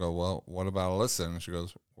kid, and I go, well, what about Alyssa? And she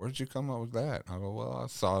goes, where did you come up with that? I go, well, I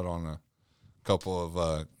saw it on a couple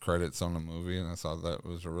of credits on the movie, and I thought that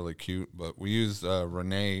was really cute. But we used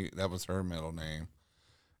Renee. That was her middle name.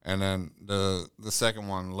 And then the second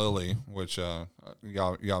one, Lily, which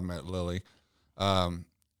y'all met Lily. Her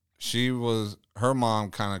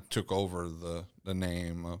mom kind of took over the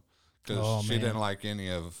name because she didn't like any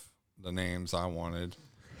of the names I wanted.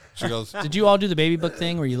 She goes, Did you all do the baby book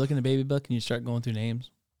thing where you look in the baby book and you start going through names?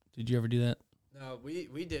 Did you ever do that? No,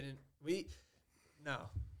 we didn't. No.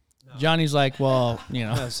 Johnny's like, well,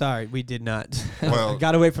 No, sorry, we did not. Well-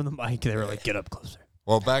 Got away from the mic. They were like, get up closer.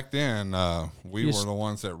 well, back then we Yes. were the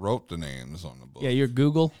ones that wrote the names on the book. yeah, you're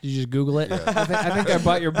Google. Did you just Google it? Yeah. I think I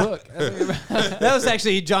bought your book. That was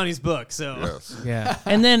actually Johnny's book. So Yes. Yeah.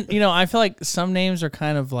 And then, I feel like some names are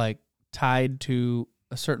kind of like tied to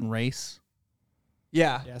a certain race.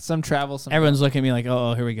 yeah. Yeah, some travel. Some Everyone's looking at me like,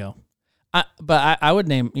 oh, here we go. I would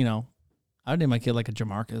name, I would name my kid like a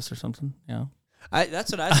Jamarcus or something,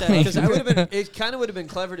 That's what I said because I would have been. It kind of would have been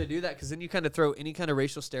clever to do that because then you kind of throw any kind of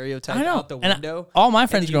racial stereotype I know. out the And window. all my and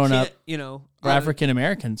friends then you growing up can't, were African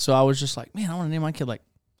American, so I was just like, man, I want to name my kid like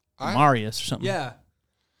Marius or something. Yeah.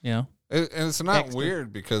 And it's not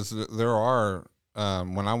weird because there are,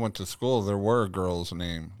 when I went to school, there were girls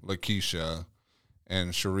named Lakeisha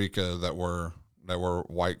and Sharika that were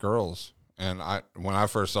white girls. And when I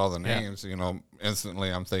first saw the names, instantly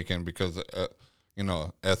I'm thinking because,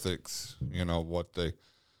 ethics, what they.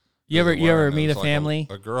 You ever wear, and it meet a was like family?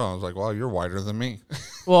 A girl. I was like, well, you're whiter than me.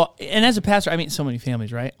 Well, and as a pastor, I meet so many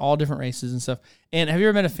families, right? All different races and stuff. And have you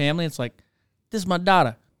ever met a family? It's like, this is my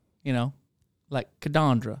daughter, like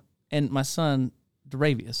Kadandra, and my son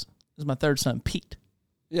Daravius. This is my third son Pete.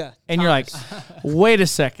 Yeah. And you're like, wait a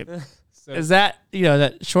second, is that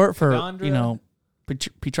that short for Kadandra?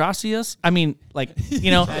 Petrosius? I mean, like It's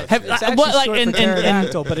actually what like short for and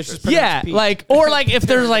pterodactyl, but it's just yeah, pronounced Pete. like or like if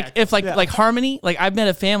there's like if like Harmony, like I've met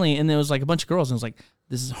a family and there was like a bunch of girls and it was like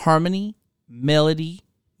this is Harmony, Melody,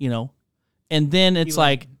 and then it's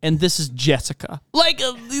like and this is Jessica. Like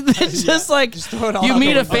it's just like throw it all you out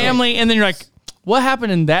meet the a window. family and then you're like, what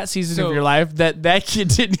happened in that season So- of your life that kid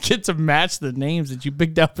didn't get to match the names that you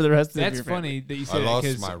picked up for the rest of That's your family? funny that you I said lost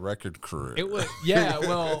because my record career. it was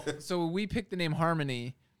well. So when we picked the name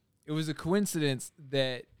Harmony, it was a coincidence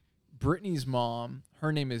that Brittany's mom,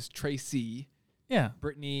 her name is Tracy. Yeah.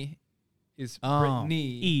 Brittany is Oh, Brittany.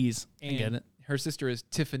 Ease. I And get it. her sister is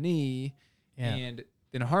Tiffany. Yeah. And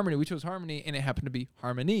then Harmony, we chose Harmony, and it happened to be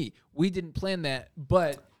Harmony. We didn't plan that,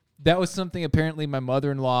 but that was something apparently my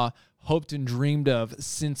mother-in-law hoped and dreamed of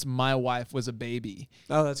since my wife was a baby.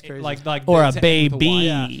 Oh, that's crazy. Like Or to a end with baby.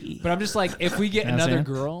 Y. But I'm just like, if we get You know what I'm another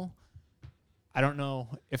saying? girl, I don't know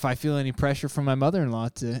if I feel any pressure from my mother-in-law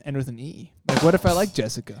to end with an E. Like, what if I like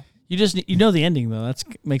Jessica? You just the ending though. That's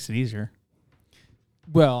makes it easier.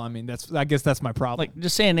 Well, I mean, I guess that's my problem. Like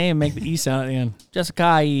just say a name and make the E sound at the end.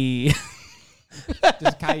 Jessica E.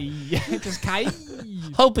 Just Kai. Just Kai.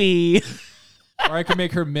 Hopi. Or I could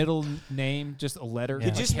make her middle name just a letter. Yeah.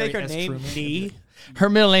 Could you just make her Harry S. name Truman. Nee? Her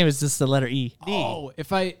middle name is just the letter E. Oh,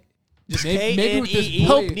 if I Just maybe with this K-N-E-E.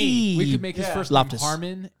 boy, Hope E. we could make his first Loftis. name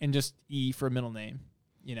Harmon and just E for a middle name.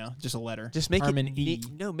 You know, just a letter. Just make Harmon it E.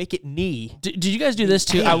 No, make it Nee. Did you guys do this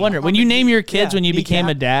too? Nee. I wonder. When you name your kids Yeah, when you became a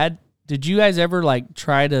kneecap. dad, did you guys ever like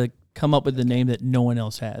try to come up with a name that no one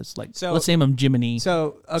else has? Like, So- let's name him Jiminy.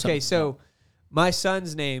 So Something. so my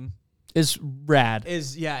son's name Is rad.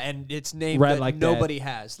 is and it's named Red that like nobody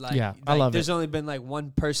has. Like, Yeah, I love it. There's only been like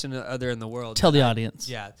one person other in the world. Tell that the I- audience.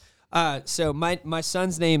 Yeah. So my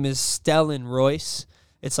son's name is Stellan Royce.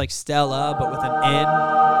 It's like Stella, but with an N.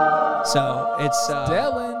 So it's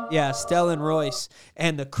Stellan. Yeah, Stellan Royce.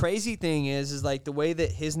 And the crazy thing is like the way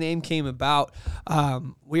that his name came about.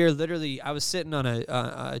 We are literally. I was sitting on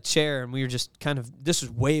a chair, and we were just kind of. This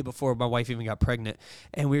was way before my wife even got pregnant,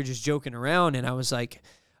 and we were just joking around. And I was like,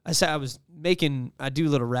 I do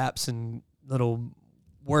little raps and little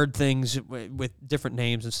word things with different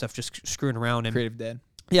names and stuff, just screwing around. And Creative dad.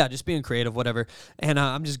 yeah, just being creative, whatever. And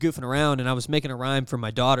I'm just goofing around, and I was making a rhyme for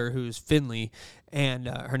my daughter, who's Finley, and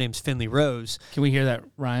her name's Finley Rose. Can we hear that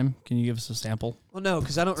rhyme? Can you give us a sample? Well, no,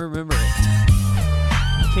 because I don't remember it.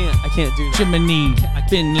 I can't do that. Jiminy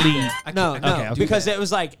Finley. No, Okay, okay. because it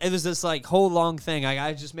was this like whole long thing.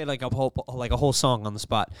 I just made like a whole song on the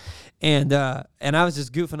spot, and I was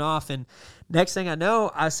just goofing off. And next thing I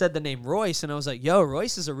know, I said the name Royce, and I was like, "Yo,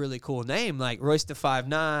 Royce is a really cool name. Like Royce the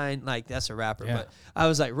 5'9", like that's a rapper." Yeah. But I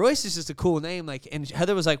was like, Royce is just a cool name. Like, and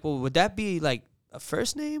Heather was like, "Well, would that be like a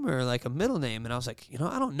first name or like a middle name?" And I was like,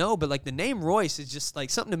 I don't know, but like the name Royce is just like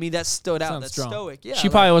something to me that stood out. Sounds That's strong. stoic. Yeah, She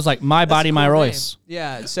like, probably was like, my that's a body, my cool name. Royce.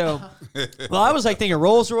 Yeah. So, well, I was like thinking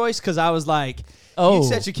Rolls Royce because I was like, Oh. you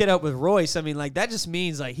set your kid up with Royce. I mean, like that just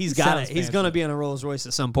means like he's got Sounds it. He's fancy. gonna be on a Rolls Royce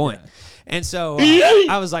at some point. And so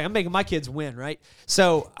I was like, I'm making my kids win, right?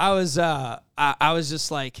 So I was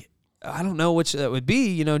just like, I don't know which that would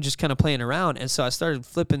be, just kind of playing around. And so I started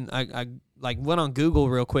flipping. I like went on Google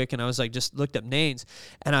real quick, and I was like, just looked up names,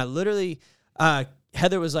 and I literally.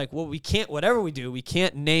 Heather was like, well, we can't, whatever we do, we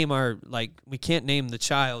can't name the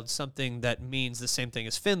child something that means the same thing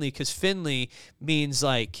as Finley, because Finley means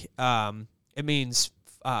like, it means,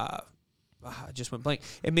 I just went blank.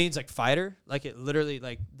 It means like fighter. Like it literally,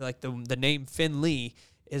 like the name Finley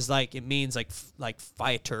is like, it means like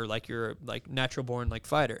fighter, like you're like natural born like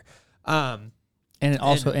fighter. And it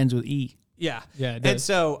also ends with E. Yeah. Yeah, it And does.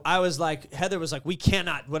 so I was like, Heather was like, we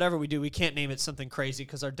cannot, whatever we do, we can't name it something crazy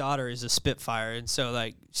because our daughter is a Spitfire. And so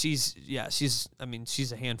like, she's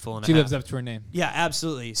a handful and She a half. lives up to her name. Yeah,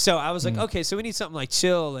 absolutely. So I was like, okay, so we need something like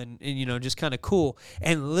chill and just kind of cool.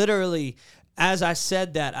 And literally, as I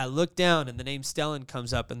said that, I looked down and the name Stellan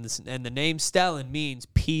comes up, and the name Stellan means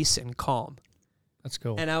peace and calm. That's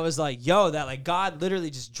cool. And I was like, yo, that like God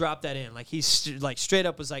literally just dropped that in. Like he's like straight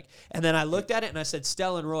up was like, and then I looked at it and I said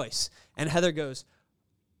Stellan Royce. And Heather goes,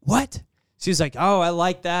 what? She was like, oh, I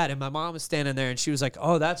like that. And my mom was standing there and she was like,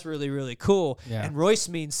 oh, that's really, really cool. Yeah. And Royce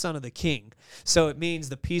means son of the king. So it means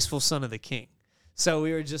the peaceful son of the king. So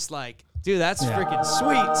we were just like, dude, that's freaking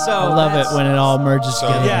sweet. So I love it when it all merges So-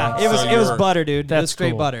 together. yeah, it was So it was you're- butter, dude. It That's was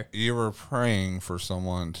straight cool. butter. You were praying for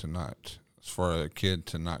for a kid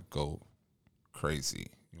to not go crazy.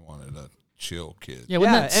 You wanted a chill kid. Yeah,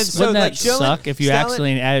 wouldn't Yeah, that, and so, wouldn't like, that chilling- suck if you Stellan-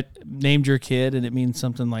 accidentally named your kid and it means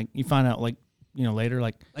something like, you find out like, later,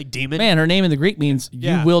 like, Like demon. man, her name in the Greek means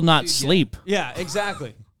Yeah. you will not sleep. Yeah,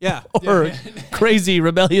 exactly. Yeah. Or crazy,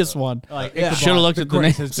 rebellious one. Like Yeah. Should have looked at the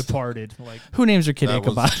grace names. has departed. Like, Who names their kid That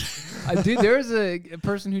was- Ichabod? dude, there was a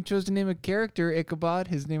person who chose to name a character Ichabod.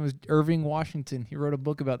 His name was Irving Washington. He wrote a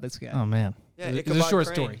book about this guy. Oh, man. Yeah, It's a Ichabod short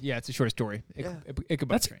Crane. story. Yeah, it's a short story. Yeah.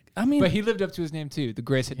 Ichabod That's, Crane. I mean, But he lived up to his name too. The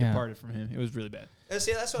grace had Yeah. departed from him. It was really bad.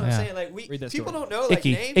 See, that's what Yeah. I'm saying. Like Read that people story. don't know like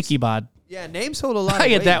names. Ichabod. Yeah, names hold a lot. I of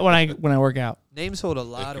get weight. that when I work out. Names hold a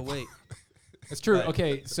lot of weight. That's true. Right.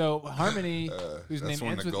 Okay, so Harmony, whose That's name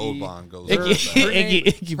when ends the with gold E. bond goes Her, up. her name- her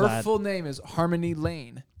Ichabod. full name is Harmony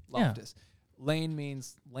Lane Yeah. Loftis. Lane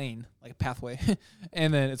means lane, like a pathway.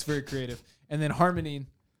 And then it's very creative. And then Harmony,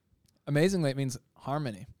 amazingly, it means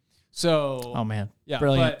harmony. So, Oh, man. yeah.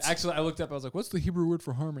 Brilliant. But actually, I looked up, I was like, what's the Hebrew word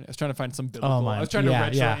for harmony? I was trying to find some biblical. Oh, my- I was trying to yeah,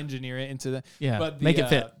 retro yeah. engineer it into the. Yeah, But the, make it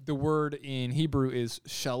fit. The word in Hebrew is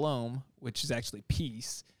shalom, which is actually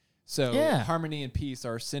peace. So Yeah. harmony and peace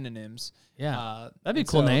are synonyms. Yeah. That'd be a and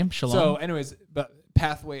cool name, shalom. So, anyways, but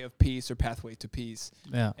pathway of peace or pathway to peace.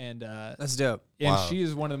 Yeah. And That's dope. And Wow. she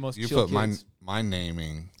is one of the most You chill put kids. my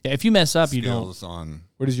naming Yeah, if you mess up, you don't. skills on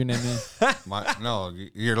What does your name mean? no.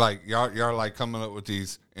 You're like y'all like coming up with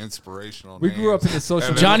these inspirational. We names. grew up in the social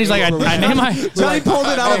And then- Johnny's like, I named my. Johnny pulled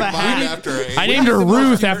it out of a Mine hat. after a- I named her the most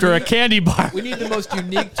Ruth after a unique- candy bar. We need the most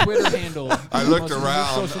unique Twitter handle. I The looked most unique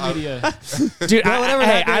around. Social media. Dude, No, whatever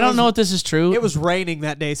that day I don't was- know if this is true. It was raining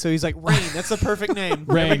that day, so he's like, Rain. That's the perfect name.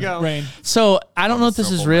 There we Rain. go. Rain. So I don't know if this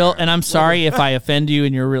is simple real, man. and I'm sorry if I offend you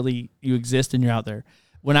and you exist and you're out there.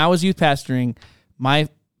 When I was youth pastoring, my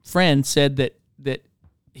friend said that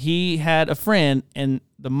he had a friend and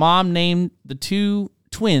the mom named the two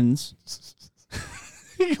twins.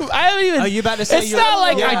 I haven't even. Are you about to say it's you're- not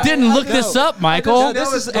like Yeah, I didn't look no. this up, Michael. No,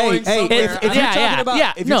 this is hey, if somewhere. you're Yeah, talking yeah, about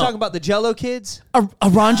yeah, if you're no. talking about the Jello kids,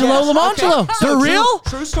 Arangelo Lamangelo. okay. They're So, real?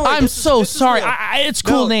 true story. I'm This is- so this is sorry. real. It's a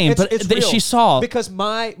cool No, name, but it's that real. she saw. because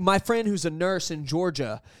my friend who's a nurse in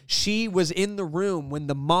Georgia, she was in the room when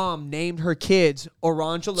the mom named her kids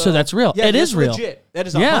Orangelo. So that's real. Yeah, It that's is real. Legit. That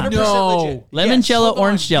is Yeah. 100% No. legit. Lemon Yes. jello, Hold on.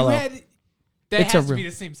 orange jello. That It's a has to be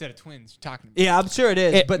real- the same set of twins you're talking about. Yeah, I'm sure it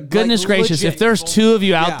is. But Goodness like, gracious, legit. if there's two of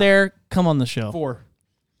you out Yeah. there, come on the show. 4.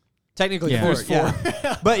 technically Yeah. four, There's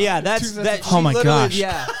yeah. But yeah, that's Two that. sets Oh she my literally- gosh.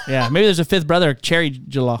 Yeah, Yeah, maybe there's a fifth brother, Cherry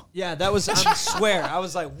Jello. yeah. That was. I swear, I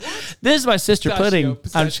was like, what? This is my sister Pudding. I'm just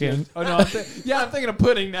Pistachio. kidding. Oh no, I'm thinking of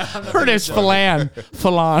pudding now. I'm not Her name's thinking Falan.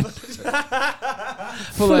 Falan.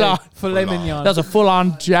 filet, filet mignon. That was a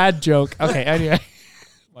full-on Jad joke. Okay, anyway.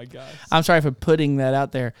 my gosh. I'm sorry for putting that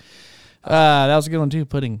out there. That was a good one too,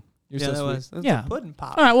 pudding. You're Yeah, so that sweet. was. That's Yeah. a pudding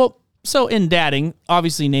pop. All right, well, so in dadding,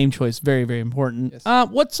 obviously name choice, very, very important. Yes.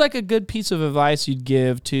 What's like a good piece of advice you'd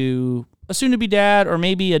give to a soon-to-be dad or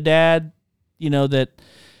maybe a dad, that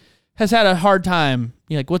has had a hard time?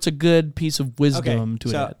 Like, what's a good piece of wisdom to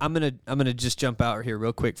a so dad? I'm gonna just jump out here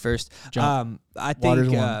real quick first. Jump. I Water's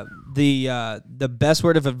think warm. the best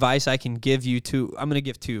word of advice I can give you to I'm gonna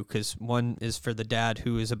give two because one is for the dad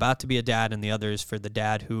who is about to be a dad and the other is for the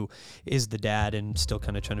dad who is the dad and still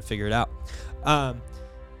kind of trying to figure it out.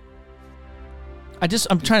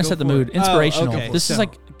 I'm trying to set the mood. Inspirational. okay. This is So,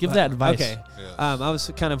 like, give that advice. Okay. Yes. I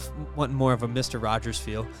was kind of wanting more of a Mr. Rogers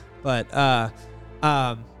feel, but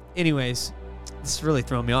anyways, this is really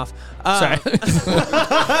throwing me off. Sorry. When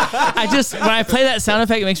I play that sound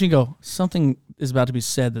effect, it makes me go, something is about to be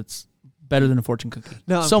said that's better than a fortune cookie.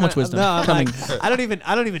 No, so I'm much kinda- wisdom no, I'm coming. like, I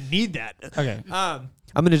don't even need that. Okay. I'm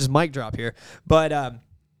gonna just mic drop here, but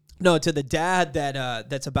no, to the dad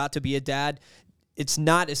that's about to be a dad, it's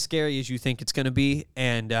not as scary as you think it's gonna be,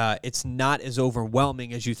 and it's not as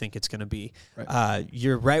overwhelming as you think it's gonna be. Right.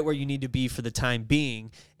 You're right where you need to be for the time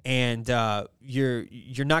being, and you're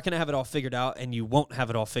not gonna have it all figured out, and you won't have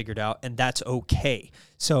it all figured out, and that's okay.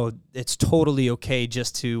 So it's totally okay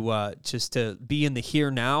just to be in the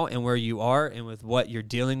here now and where you are and with what you're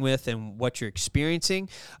dealing with and what you're experiencing.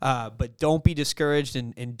 But don't be discouraged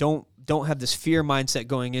and don't have this fear mindset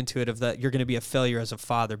going into it of that you're going to be a failure as a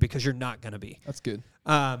father, because you're not going to be. That's good.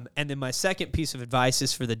 And then my second piece of advice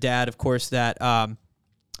is for the dad, of course, that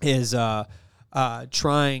is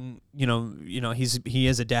trying. He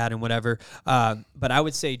is a dad and whatever. But I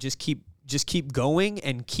would say just keep going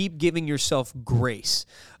and keep giving yourself grace.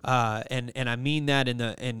 And I mean that in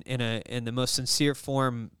the most sincere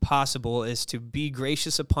form possible, is to be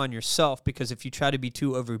gracious upon yourself, because if you try to be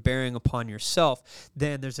too overbearing upon yourself,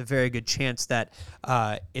 then there's a very good chance that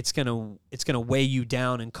it's gonna weigh you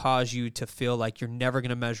down and cause you to feel like you're never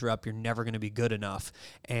gonna measure up, you're never gonna be good enough,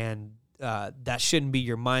 and that shouldn't be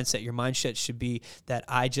your mindset. Your mindset should be that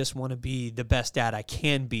I just want to be the best dad I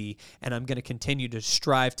can be, and I'm going to continue to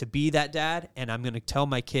strive to be that dad. And I'm going to tell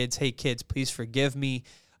my kids, "Hey, kids, please forgive me.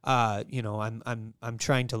 I'm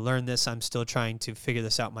trying to learn this. I'm still trying to figure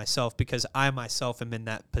this out myself, because I myself am in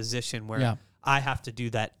that position where Yeah. I have to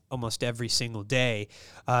do that almost every single day,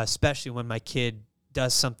 especially when my kid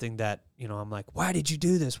does something that, I'm like, why did you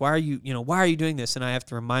do this? Why are you doing this? And I have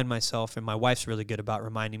to remind myself, and my wife's really good about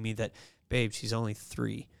reminding me that, babe, she's only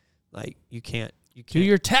 3. Like, you can't Do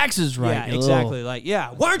your taxes right. Yeah, you exactly. little- Like,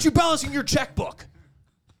 yeah, why aren't you balancing your checkbook?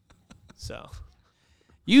 So,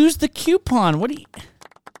 Use the coupon. What do you...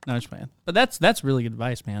 No, I'm just playing. But that's really good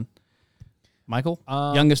advice, man. Michael?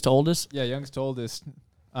 Youngest to oldest? Yeah, youngest to oldest.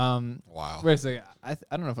 Wow. Wait a second. I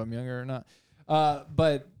don't know if I'm younger or not.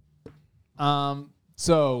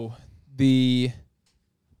 So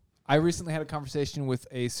I recently had a conversation with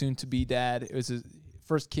a soon-to-be dad. It was his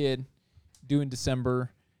first kid, due in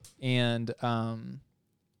December, and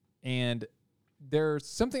there's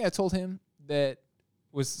something I told him that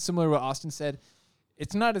was similar to what Austin said.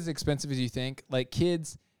 It's not as expensive as you think. Like,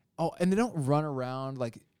 kids, and they don't run around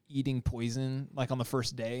like eating poison like on the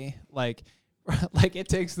first day. Like, Like it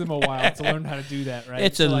takes them a while to learn how to do that, right?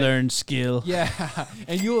 It's a learned skill. Yeah,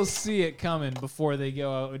 and you will see it coming before they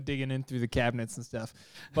go out digging in through the cabinets and stuff.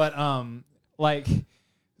 But like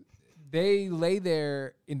they lay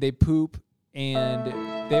there and they poop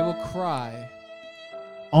and they will cry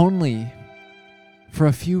only for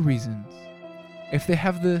a few reasons. If they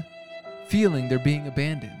have the feeling they're being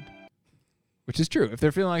abandoned, which is true. If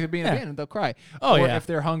they're feeling like they're being abandoned, they'll cry. Oh, or yeah. if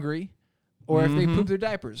they're hungry, or if they poop their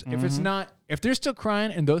diapers. If it's not, if they're still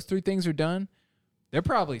crying and those 3 things are done, they're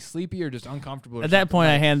probably sleepy or just uncomfortable. At that point,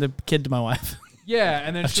 I hand the kid to my wife. Yeah,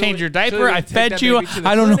 and then I've changed your diaper. she'll I take fed that you. baby to the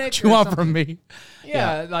I don't know clinic what you or want something. from me.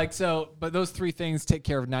 Yeah, like so. But those 3 things take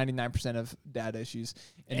care of 99% of dad issues.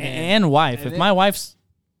 And wife. If my wife's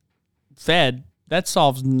fed, that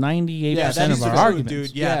solves 98% of our arguments.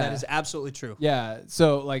 Dude. Yeah, that is absolutely true. Yeah,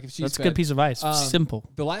 so like if she's That's a fed, good piece of advice. Simple.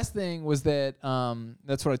 The last thing was that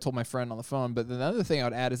that's what I told my friend on the phone. But the other thing I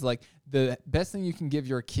would add is like the best thing you can give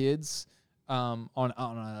your kids on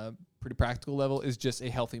a pretty practical level is just a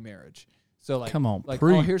healthy marriage. So like, come on, like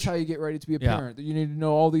preach. oh, here's how you get ready to be a parent. You need to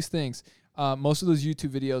know all these things. Most of those YouTube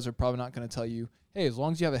videos are probably not going to tell you, hey, as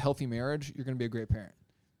long as you have a healthy marriage, you're going to be a great parent.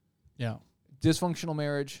 Yeah. Dysfunctional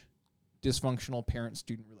marriage, dysfunctional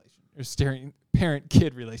parent-student relationship, or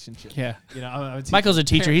parent-kid relationship. Yeah. You know, I'm a teacher. Michael's a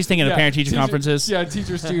teacher. He's thinking of parent-teacher conferences. Yeah,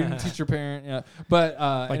 teacher-student, teacher-parent. Yeah, but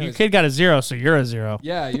Like anyways, your kid got a 0, so you're a 0.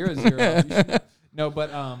 yeah, you're a 0. You should- no, but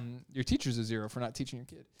your teacher's a 0 for not teaching your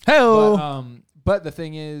kid. Hey-o. But the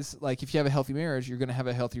thing is, like, if you have a healthy marriage, you're going to have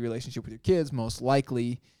a healthy relationship with your kids, most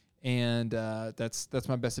likely, and that's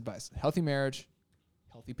my best advice: healthy marriage,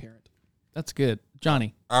 healthy parent. That's good.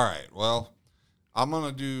 Johnny. All right. Well, I'm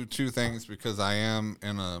going to do 2 things because I am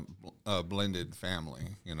in a blended family.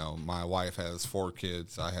 You know, my wife has 4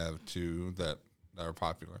 kids. I have 2 that are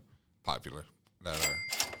popular, that are.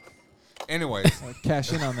 Anyways.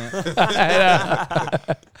 Cash in on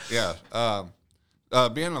that. Yeah.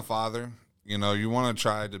 Being a father, you know, you want to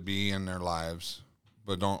try to be in their lives,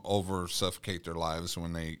 but don't over suffocate their lives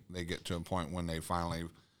when they get to a point when they finally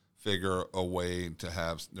figure a way to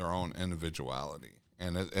have their own individuality.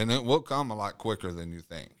 And it will come a lot quicker than you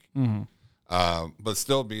think. Mm-hmm. But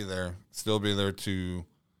still be there to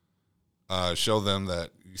show them that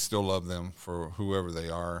you still love them for whoever they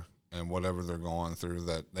are and whatever they're going through,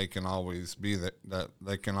 that they can always be that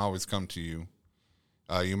they can always come to you.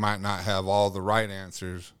 You might not have all the right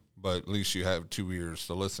answers, but at least you have 2 ears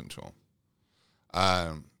to listen to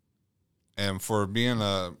them. And for being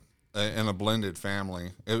in a blended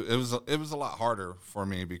family, it was a lot harder for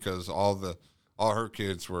me because all her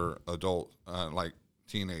kids were adult, like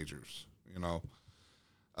teenagers. You know,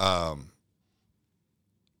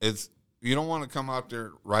 it's you don't want to come out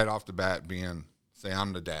there right off the bat say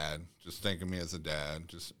I'm the dad. Just think of me as a dad.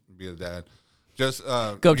 Just be a dad. Just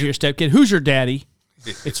go up to your stepkid. Who's your daddy?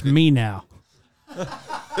 It's me now.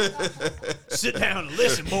 Sit down and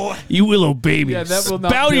listen, boy. You will obey me. Yeah, that will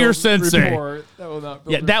not bow to your build sensei. rapport. That will not.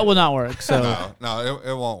 Build Yeah, that will not work. So No,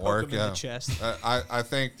 it won't work. Poke him in the chest. I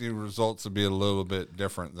think the results would be a little bit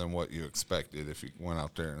different than what you expected if you went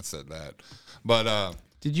out there and said that. But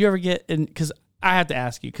did you ever get in? Because I have to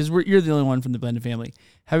ask you, because you're the only one from the blended family.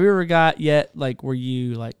 Have you ever got yet like where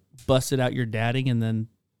you like busted out your dadding and then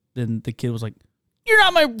the kid was like, "You're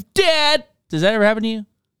not my dad." Does that ever happen to you?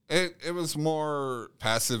 it was more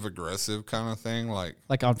passive aggressive kind of thing, like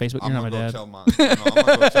on Facebook. You're I'm not my gonna go dad. tell my I'm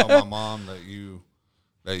gonna go tell my mom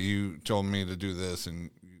that you told me to do this and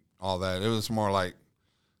all that. It was more like,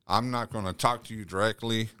 I'm not going to talk to you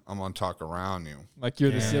directly. I'm going to talk around you. Like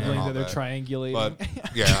you're the sibling all that they're that. triangulating. But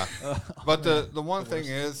yeah, but the one thing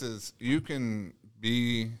is you can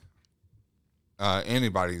be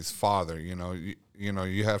anybody's father. You know,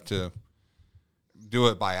 you have to do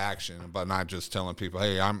it by action, but not just telling people,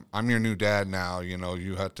 "Hey, I'm your new dad now." You know,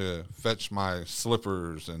 you have to fetch my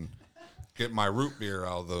slippers and get my root beer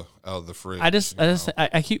out of the fridge. I just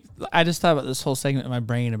thought about this whole segment in my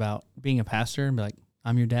brain about being a pastor and be like,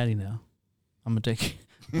 I'm your daddy now. I'm gonna take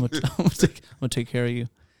care of you.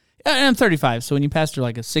 And I'm 35, so when you pastor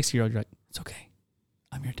like a 60-year-old, you're like, it's okay.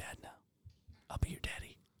 I'm your dad now. I'll be your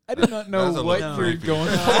daddy. I do not know what you're going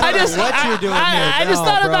on. I just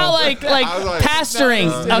thought about like pastoring.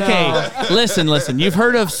 Okay, listen. You've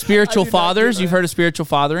heard of spiritual fathers. You've heard of spiritual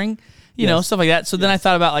fathering. You know, stuff like that. So then I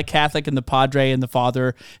thought about like Catholic and the Padre and the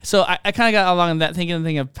Father. So I kind of got along that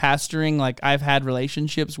thinking of pastoring. Like I've had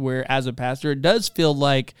relationships where as a pastor, it does feel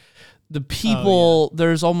like the people,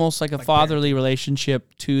 there's almost like a fatherly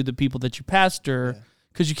relationship to the people that you pastor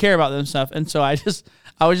because you care about them and stuff. And so I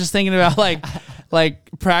was just thinking about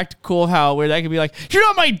like practical how where that could be like, you're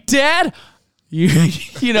not my dad.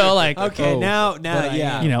 you know, like Okay, now, but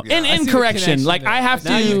yeah. you know, Yeah. in the correction, connection like there. I have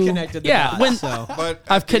Now to. you've connected the dots, when so. But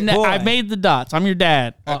I've made the dots. I'm your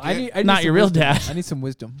dad. Oh, I need Not some your real wisdom. dad. I need some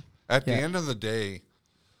wisdom. at the Yeah. end of the day,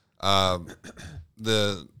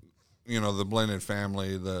 the blended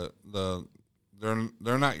family, they're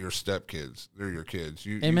not your stepkids. They're your kids.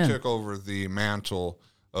 You Amen. took over the mantle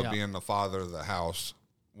of Yeah. being the father of the house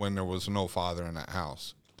when there was no father in that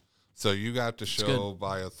house. So you got to show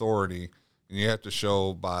by authority, and you have to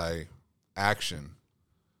show by action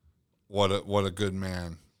what a good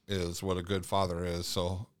man is, what a good father is.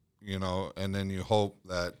 So, and then you hope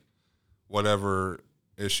that whatever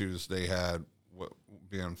issues they had,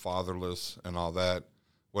 being fatherless and all that,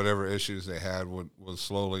 whatever issues they had would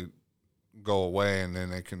slowly go away, and then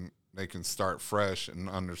they can start fresh and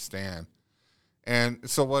understand. And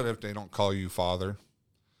so what if they don't call you father?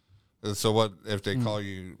 So what if they call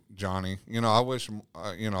you Johnny? I wish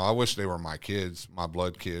they were my kids, my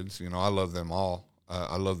blood kids. I love them all.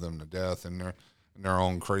 I love them to death in their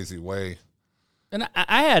own crazy way. And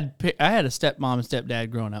I had a stepmom and stepdad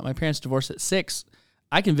growing up. My parents divorced at 6.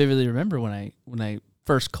 I can vividly remember when I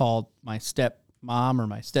first called my stepmom or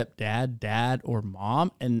my stepdad, dad or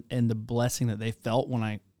mom, and the blessing that they felt when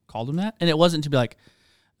I called them that. And it wasn't to be like,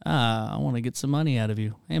 I want to get some money out of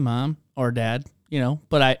you. Hey, mom or dad,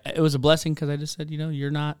 but it was a blessing because I just said,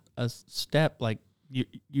 you're not a step. Like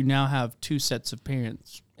you now have 2 sets of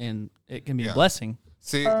parents, and it can be a blessing.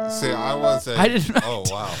 See, I was I didn't. oh,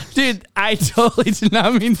 wow. Dude, I totally did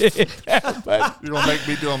not mean to hit that, but You're going to make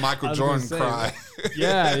me do a Michael Jordan cry.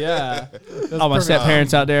 Yeah. all my step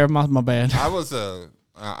parents out there, my bad.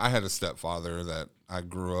 I had a stepfather that I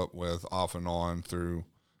grew up with off and on through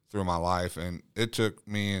my life, and it took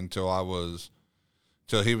me until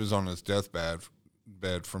he was on his deathbed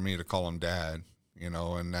for me to call him dad,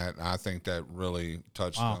 and that I think that really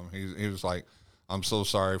touched him. He was like, I'm so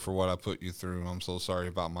sorry for what I put you through. I'm so sorry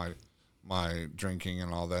about my drinking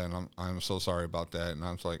and all that, and I'm so sorry about that. And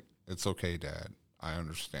I was like, it's okay, Dad. I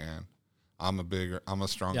understand. I'm a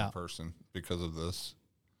stronger person because of this.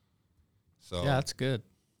 So Yeah, that's good.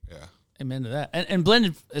 yeah. Amen to that. And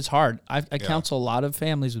blended, it's hard. I counsel a lot of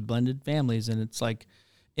families with blended families, and it's like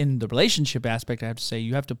in the relationship aspect, I have to say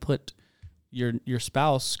you have to put your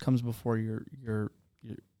spouse comes before your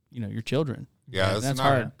children. Yeah, that's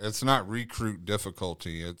hard. It's not recruit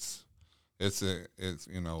difficulty. It's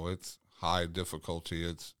high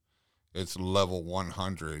difficulty. It's level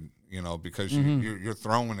 100. Because you're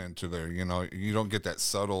throwing into there. You don't get that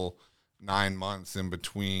subtle 9 months in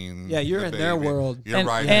between. Yeah, you're in their world. You're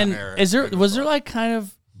right and in there. was there like kind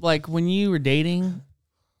of like when you were dating,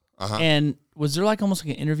 and was there like almost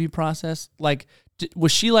like an interview process? Like,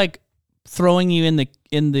 was she like throwing you in the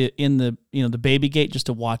the baby gate just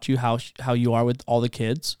to watch you how you are with all the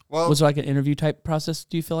kids? Well, was there like an interview type process?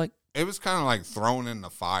 Do you feel like it was kind of like thrown in the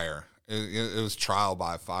fire? It was trial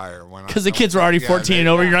by fire because the kids were already 14 and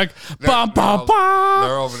over. You're like, bum, bum, bum.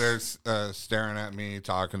 They're over there staring at me,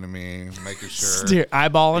 talking to me, making sure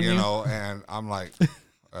eyeballing you. And I'm like,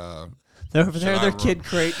 they're over there, their kid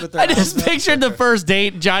crate with their. I just pictured the first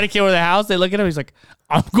date. Johnny came over the house. They look at him. He's like,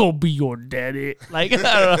 "I'm gonna be your daddy." Like I don't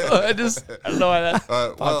know. I don't know why that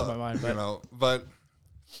popped in my mind. But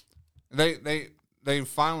but they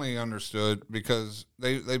finally understood because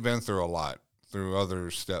they've been through a lot through other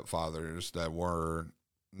stepfathers that were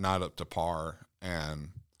not up to par,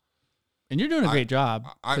 and you're doing a great job.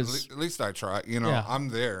 At least I try. I'm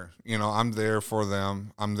there. I'm there for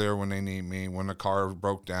them. I'm there when they need me. When the car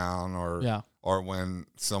broke down, or when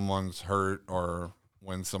someone's hurt, or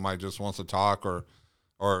when somebody just wants to talk, or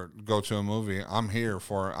go to a movie. I'm here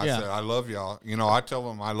for. I said I love y'all. I tell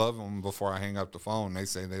them I love them before I hang up the phone. They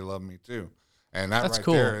say they love me too. And that's right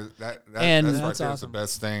cool. There, that's right there awesome. Is the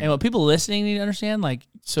best thing. And what people listening need to understand, like,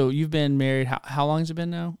 so you've been married, how long has it been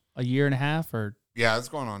now? A year and a half? Or yeah, it's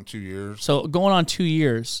going on 2 years. So going on 2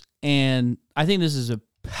 years. And I think this is a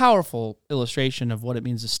powerful illustration of what it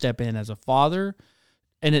means to step in as a father.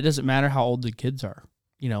 And it doesn't matter how old the kids are,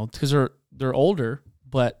 because they're older,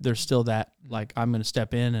 but they're still that, like, I'm going to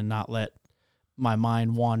step in and not let my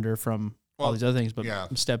mind wander from all these other things, but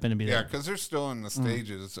step in and be there. Yeah, because they're still in the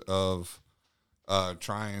stages of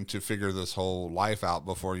trying to figure this whole life out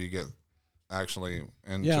before you get actually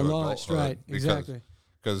into adulthood. Right, exactly.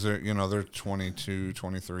 Because they're 22,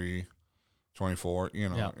 23, 24,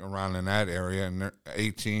 around in that area, and they're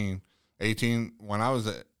 18. When I was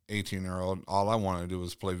an 18-year-old, all I wanted to do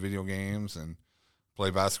was play video games and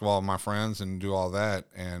play basketball with my friends and do all that,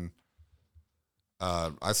 and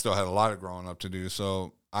I still had a lot of growing up to do.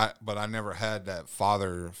 So but I never had that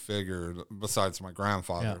father figure besides my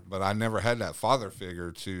grandfather. Yeah. But I never had that father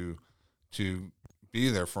figure to to be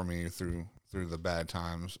there for me through the bad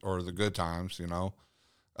times or the good times,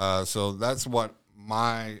 So that's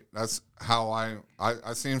that's how I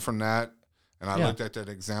seen from that, and I looked at that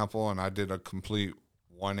example, and I did a complete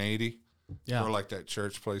 180. Yeah. Or like that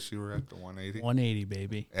church place you were at, the 180. 180,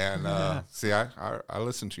 baby. And see, I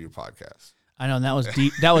listened to your podcast. I know, and that was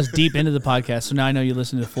deep. That was deep into the podcast. So now I know you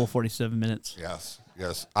listened to the full 47 minutes. Yes.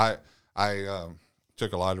 I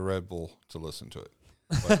took a lot of Red Bull to listen to it,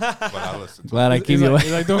 but I listened. Glad I keep you away.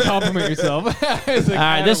 Like, don't compliment yourself. All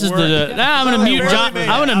right, this is the. Now I'm gonna mute John.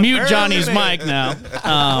 I'm gonna mute Johnny's mic now.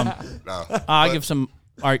 No, I'll give some.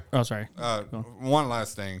 All right. Oh, sorry. One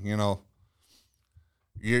last thing,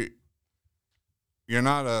 you're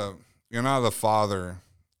not a father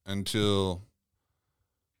until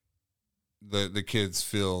the kids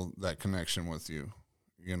feel that connection with you.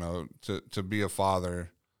 To be a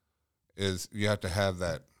father is you have to have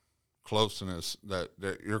that closeness that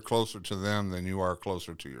you're closer to them than you are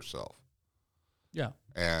closer to yourself. Yeah.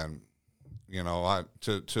 And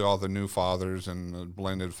to all the new fathers and the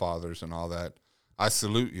blended fathers and all that, I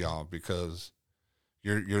salute y'all because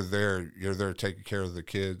you're there taking care of the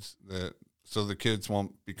kids so the kids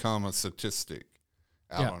won't become a statistic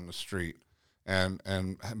out on the street. And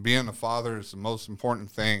being a father is the most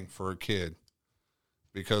important thing for a kid,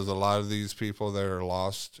 because a lot of these people that are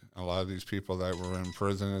lost, a lot of these people that were in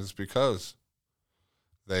prison is because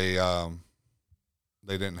they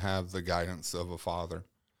didn't have the guidance of a father.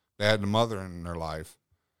 They had the mother in their life.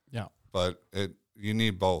 Yeah. But you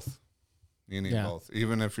need both. You need both.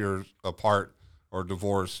 Even if you're apart or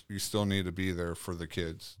divorced, you still need to be there for the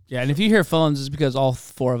kids. Yeah, and if you hear phones, it's because all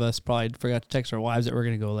four of us probably forgot to text our wives that we're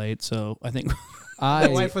going to go late. So I think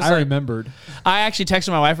I remembered. I actually texted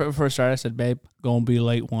my wife right before it started. I said, babe, going to be a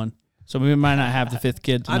late one. So we might not have the fifth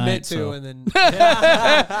kid tonight. I meant to, so. and then...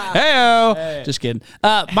 Hey-o. Hey. Just kidding.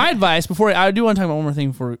 My advice, I do want to talk about one more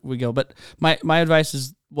thing before we go, but my advice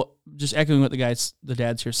is just echoing what the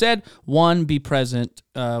dads here said. One, be present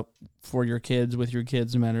for your kids, with your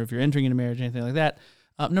kids, no matter if you're entering into marriage or anything like that.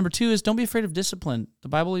 Number two is don't be afraid of discipline. The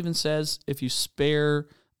Bible even says if you spare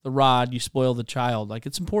the rod, you spoil the child. Like,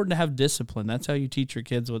 it's important to have discipline. That's how you teach your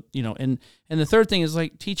kids what, and the third thing is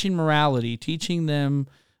like teaching morality, teaching them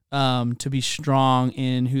to be strong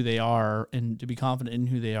in who they are and to be confident in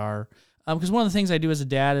who they are. Because one of the things I do as a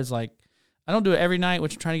dad is like, I don't do it every night,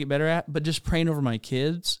 which I'm trying to get better at, but just praying over my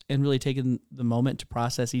kids and really taking the moment to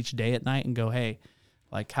process each day at night and go, hey,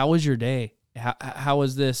 like, how was your day? How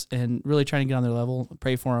was this? And really trying to get on their level,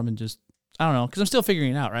 pray for them, and just, I don't know, because I'm still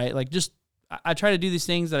figuring it out, right? Like, just, I try to do these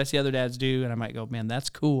things that I see other dads do, and I might go, man, that's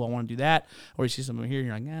cool, I want to do that. Or you see someone here, and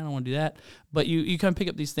you're like, I don't want to do that. But you kind of pick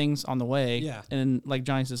up these things on the way. Yeah. And like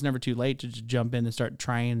Johnny says, it's never too late to just jump in and start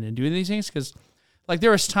trying and doing these things. Because, like,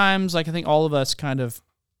 there was times, like, I think all of us kind of,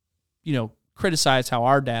 criticize how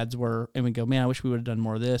our dads were, and we go, man, I wish we would have done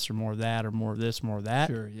more of this or more of that or more of this, more of that.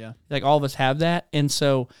 Sure, yeah. Like, all of us have that. And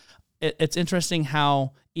so it's interesting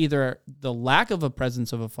how either the lack of a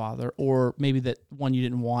presence of a father or maybe that one you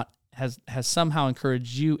didn't want has somehow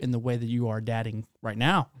encouraged you in the way that you are dadding right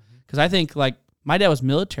now. Because I think, like, my dad was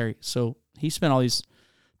military, so he spent all these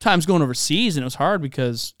times going overseas, and it was hard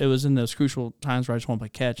because it was in those crucial times where I just want to play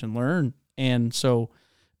catch and learn. And so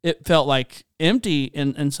it felt like empty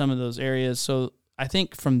in some of those areas. So I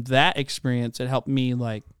think from that experience, it helped me,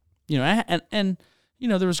 like, and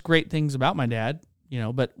there was great things about my dad,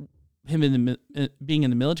 but him being in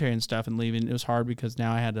the military and stuff and leaving, it was hard because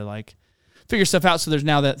now I had to, like, figure stuff out. So there's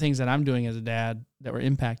now that things that I'm doing as a dad that were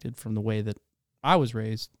impacted from the way that I was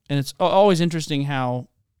raised. And it's always interesting how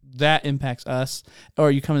that impacts us. Or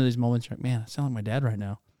you come to these moments, you're like, man, I sound like my dad right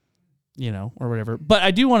now, or whatever. But I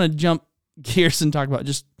do want to jump gears and talk about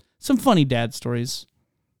just some funny dad stories.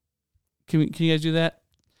 Can you guys do that?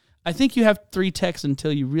 I think you have 3 texts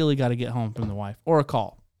until you really got to get home from the wife, or a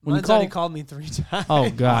call. When Mine's already called me 3 times. Oh, I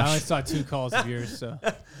gosh. only saw 2 calls of yours, so.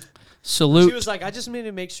 Salute. She was like, I just need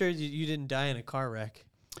to make sure you didn't die in a car wreck.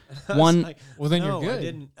 One. Like, Well, then no, you're good. I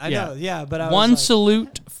didn't. I Yeah. know, yeah, but I was One like,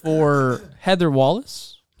 salute for Heather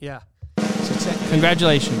Wallace. yeah.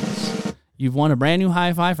 Congratulations. You've won a brand new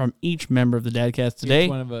high five from each member of the Dadcast today Each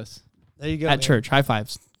one of us. There you go. at man. church. High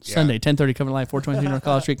fives. Yeah. Sunday, 10:30, Covenant Light, 423 North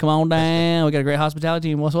College Street. Come on down. We got a great hospitality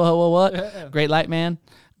team. What? Great light man.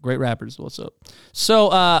 Great rappers. What's up? So,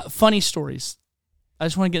 funny stories. I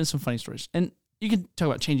just want to get into some funny stories. And you can talk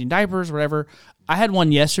about changing diapers or whatever. I had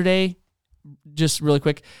one yesterday, just really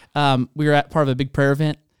quick. We were at part of a big prayer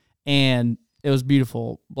event, and it was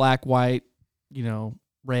beautiful. Black, white,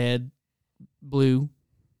 red, blue.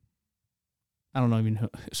 I don't know even who,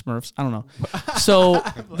 Smurfs. I don't know. So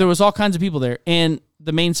there was all kinds of people there, and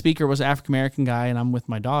the main speaker was an African-American guy, and I'm with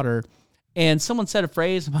my daughter, And someone said a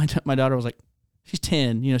phrase, and my daughter was like, she's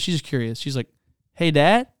 10, she's just curious. She's like, "Hey,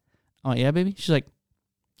 Dad." I'm like, "Yeah, baby." She's like,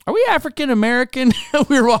 "Are we African American?"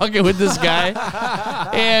 We were walking with this guy.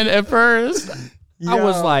 And at first, I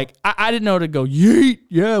was like, I didn't know to go, "Yeet,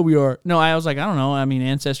 yeah, we are." No, I was like, I don't know. I mean,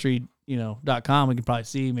 Ancestry.com, we can probably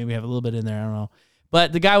see. Maybe have a little bit in there. I don't know.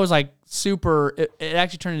 But the guy was like super, it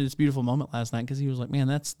actually turned into this beautiful moment last night because he was like, "Man,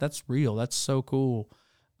 that's real. That's so cool."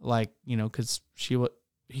 Like, because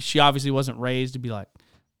she obviously wasn't raised to be like,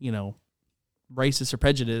 racist or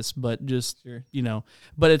prejudiced, but just, Sure.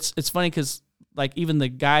 But it's funny because like even the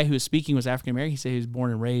guy who was speaking was African American. He said he was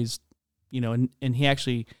born and raised, and he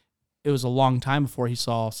actually, it was a long time before he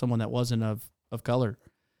saw someone that wasn't of color.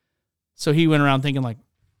 So he went around thinking like,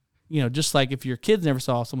 just like if your kids never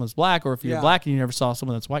saw someone that's black, or if you're black and you never saw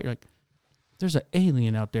someone that's white, you're like, "There's an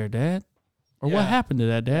alien out there, Dad." Or what happened to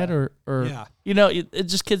that, Dad? Or it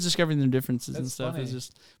just kids discovering their differences and stuff. Funny. It's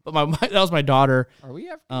just, but that was my daughter. Are we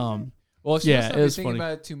African? Well, she must not it be was thinking funny.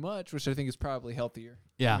 about it too much, which I think is probably healthier.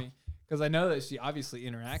 Yeah. Because I know that she obviously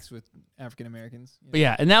interacts with African Americans. But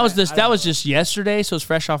yeah, and that was I don't know. just yesterday, so it's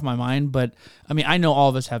fresh off my mind. But I mean, I know all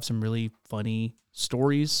of us have some really funny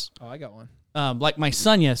stories. Oh, I got one. Like my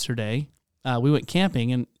son yesterday, we went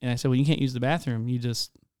camping, and I said, "Well, you can't use the bathroom.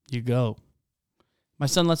 You go." My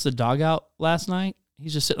son lets the dog out last night.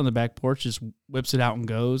 He's just sitting on the back porch, just whips it out and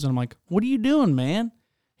goes. And I'm like, "What are you doing, man?"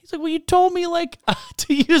 He's like, "Well, you told me like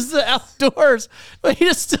to use the outdoors." But he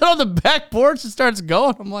just stood on the back porch and starts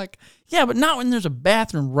going. I'm like, "Yeah, but not when there's a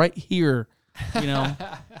bathroom right here. Know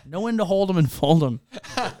when to hold them and fold them.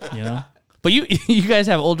 But you guys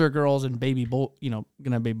have older girls and gonna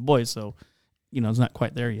have baby boys, so it's not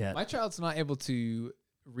quite there yet. My child's not able to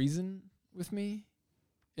reason with me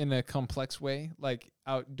in a complex way, like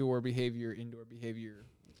outdoor behavior, indoor behavior,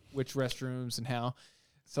 which restrooms and how.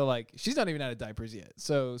 So, like, she's not even out of diapers yet.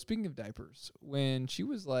 So, speaking of diapers, when she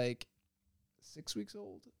was, like, 6 weeks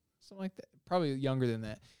old, something like that, probably younger than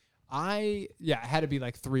that, I had to be,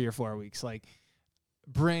 like, 3 or 4 weeks. Like,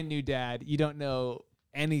 brand new dad. You don't know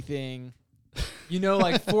anything. You know,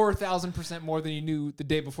 like, 4,000% more than you knew the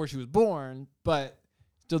day before she was born, but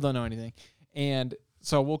still don't know anything. And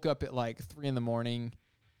so I woke up at, like, 3 in the morning,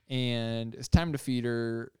 and it's time to feed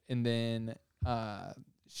her. And then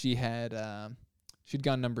she'd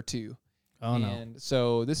gone number 2. Oh, and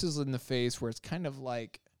so this is in the phase where it's kind of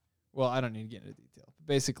like, well, I don't need to get into detail.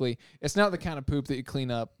 Basically, it's not the kind of poop that you clean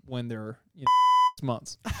up when they're 6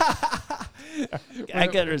 months. I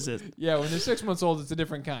can't resist. Yeah, when they're 6 months old, it's a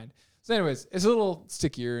different kind. So anyways, it's a little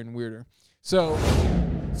stickier and weirder. So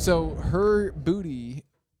her booty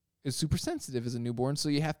is super sensitive as a newborn, so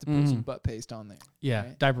you have to put some butt paste on there. Yeah,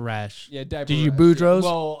 right? Diaper rash. Yeah, diaper Did you rash. Boudreaux's?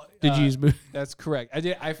 Well, Did you use Boudreaux? That's correct. I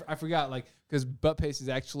did. I forgot, like, because butt paste is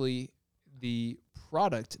actually the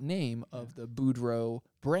product name of the Boudreaux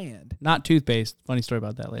brand. Not toothpaste. Funny story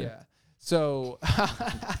about that later. Yeah. So,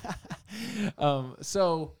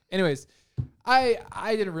 anyways, I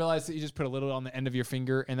didn't realize that you just put a little on the end of your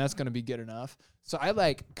finger and that's going to be good enough. So I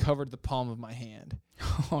like covered the palm of my hand.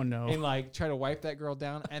 Oh no. And like try to wipe that girl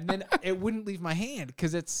down, and then it wouldn't leave my hand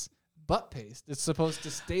because it's butt paste. It's supposed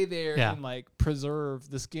to stay there and like preserve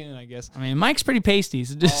the skin, I guess. I mean, Mike's pretty pasty.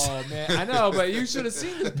 So just Oh man, I know, but you should have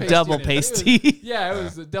seen this paste. double unit. pasty. It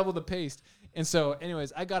was double the paste. And so,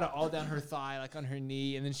 anyways, I got it all down her thigh, like on her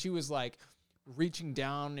knee, and then she was like reaching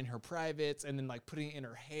down in her privates, and then like putting it in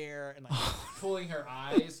her hair, and like pulling her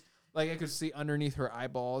eyes. Like I could see underneath her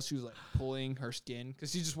eyeballs, she was like pulling her skin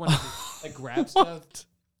because she just wanted to like grab stuff.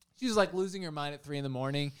 She was like losing her mind at 3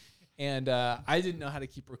 a.m, and I didn't know how to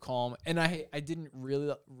keep her calm, and I didn't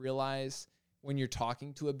really realize when you're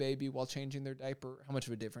talking to a baby while changing their diaper how much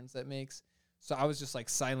of a difference that makes. So I was just like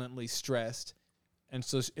silently stressed, and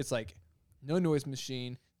so it's like no noise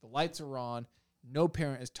machine, the lights are on, no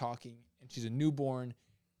parent is talking, and she's a newborn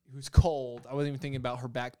who's cold. I wasn't even thinking about her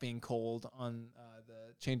back being cold on the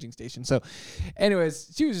changing station. So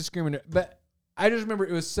anyways, she was just screaming. But I just remember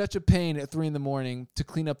it was such a pain at 3 a.m. to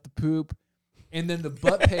clean up the poop and then the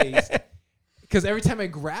butt paste. Because every time I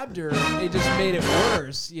grabbed her, it just made it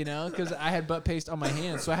worse, because I had butt paste on my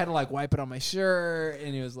hands. So I had to like wipe it on my shirt.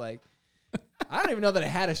 And it was like, I don't even know that I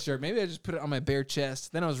had a shirt. Maybe I just put it on my bare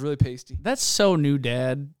chest. Then I was really pasty. That's so new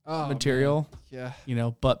dad material. Man. Yeah.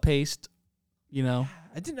 Butt paste, I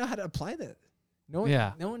didn't know how to apply that. No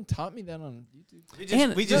one taught me that on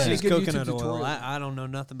YouTube. We just use good coconut YouTube oil. tutorial. I don't know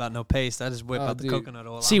nothing about no paste. I just whip out the coconut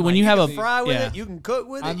oil. See, when you have you a can fry with yeah. it, you can cook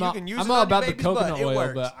with it, you can use it. I'm all on your about the baby's coconut butt. It oil,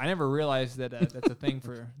 works. but I never realized that that's a thing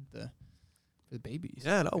for the babies.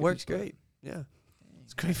 Yeah, it all Babies works butt. great. Yeah.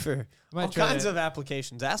 It's great for I might all try kinds that. of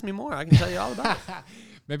applications. Ask me more. I can tell you all about it.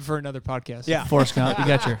 Maybe for another podcast. Yeah. Forrest Gump. You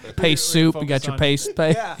got your paste soup. You got your paste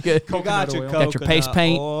paste. Yeah. You got- You got your oil. Got your paste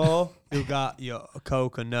paint. oil. You got your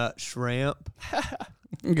coconut shrimp.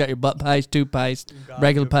 You got your butt paste, toothpaste, got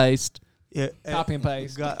regular your- paste. Yeah, Copy and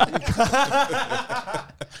paste. You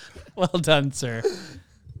got, Well done, sir.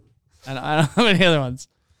 And I don't have any other ones.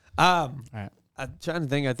 All right. I'm trying to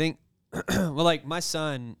think. I think, well, like my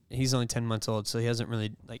son, he's only 10 months old, so he hasn't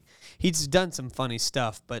really he's done some funny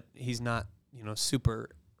stuff, but he's not, super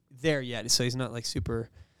there yet. So he's not like super.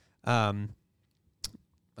 I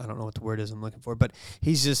don't know what the word is I'm looking for, but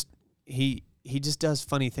he's just he just does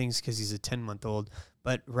funny things because he's a 10-month-old.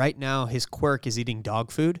 But right now, his quirk is eating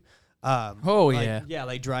dog food. Yeah,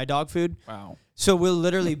 like dry dog food. Wow. So we'll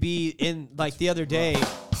literally be in like the other day.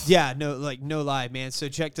 Yeah, no lie, man. So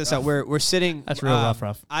check this out. We're sitting. That's real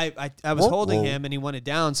rough. I was holding him and he wanted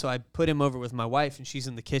down, so I put him over with my wife, and she's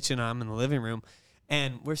in the kitchen and I'm in the living room,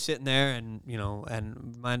 and we're sitting there and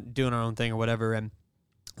doing our own thing or whatever. And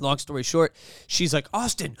long story short, she's like,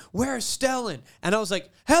 Austin, where's Stellan? And I was like,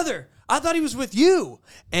 Heather, I thought he was with you.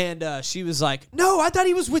 And she was like, no, I thought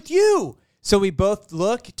he was with you. So we both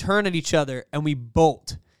look, turn at each other, and we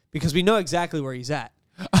bolt because we know exactly where he's at.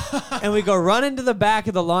 And we go run into the back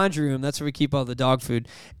of the laundry room. That's where we keep all the dog food.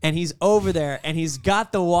 And he's over there, and he's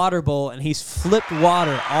got the water bowl, and he's flipped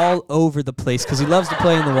water all over the place because he loves to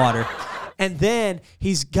play in the water. And then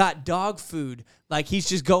he's got dog food. Like, he's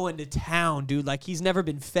just going to town, dude. Like, he's never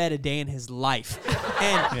been fed a day in his life.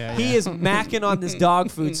 And he is macking on this dog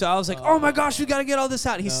food. So I was like, oh, my gosh, we got to get all this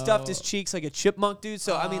out. And he stuffed his cheeks like a chipmunk, dude.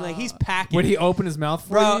 So, I mean, like, he's packing. Would he open his mouth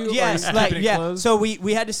for Bro, you? yes, Or you like, keeping it yeah. closed? So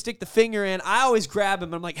we had to stick the finger in. I always grab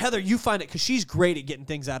him. I'm like, Heather, you find it, because she's great at getting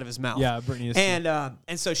things out of his mouth. Yeah, Brittany is.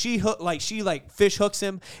 And so she fish hooks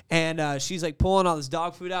him, and she's like pulling all this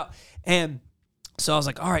dog food out. And so I was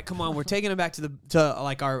like, all right, come on. We're taking him back to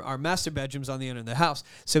our master bedrooms on the end of the house.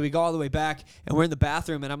 So we go all the way back, and we're in the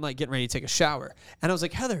bathroom, and I'm like getting ready to take a shower. And I was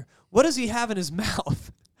like, Heather, what does he have in his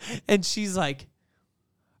mouth? And she's like,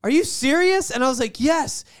 are you serious? And I was like,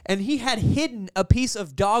 yes. And he had hidden a piece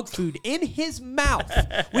of dog food in his mouth.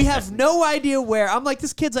 We have no idea where. I'm like,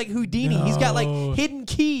 this kid's like Houdini. He's got like hidden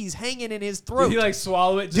keys hanging in his throat. Did he like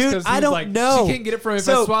swallow it? Just Dude, I don't know. She can't get it from me if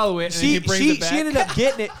I swallow it, and then he brings it back. She ended up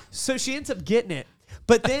getting it. So she ends up getting it.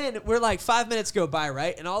 But then we're like 5 minutes go by,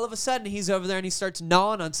 right? And all of a sudden he's over there and he starts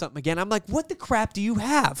gnawing on something again. I'm like, what the crap do you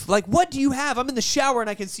have? Like, what do you have? I'm in the shower and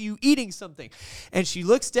I can see you eating something. And she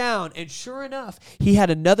looks down, and sure enough, he had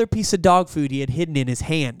another piece of dog food he had hidden in his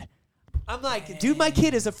hand. I'm like, dude, my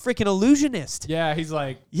kid is a freaking illusionist. Yeah, he's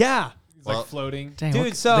like floating. Dang, Dude,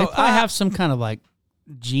 what- so they probably I- have some kind of like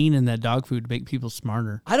gene in that dog food to make people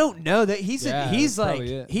smarter. I don't know that he's that's like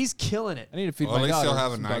probably it. he's killing it. I need to feed Well, at my least dog. he'll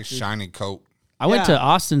have a some dog nice food. shiny coat. I went Yeah. to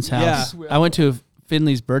Austin's house. Yeah. I went to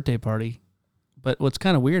Finley's birthday party. But what's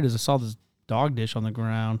kind of weird is I saw this dog dish on the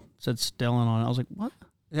ground. It said Stellan on it. I was like, what?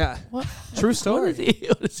 Yeah. What? True story.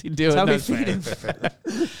 What is he doing? That's how we No, feed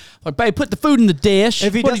him. like, babe, put the food in the dish.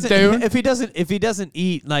 If he what are you doing? doesn't, if he doesn't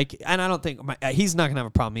eat, like, and I don't think he's not gonna have a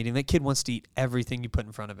problem eating. That kid wants to eat everything you put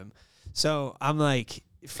in front of him. So I'm like,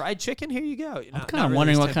 fried chicken, here you go. I'm kind of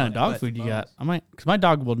wondering what kind of dog food you got. I might, because my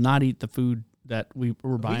dog will not eat the food that we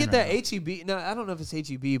were buying. We get right that HEB. No, I don't know if it's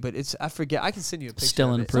HEB, but it's, I forget. I can send you a picture.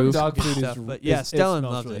 Still of it. improved. Some dog food Stuff, is, but yeah, it Stellan smells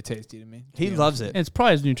loves really it. tasty to me. to He be loves honest. it. It's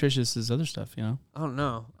probably as nutritious as other stuff, you know? I don't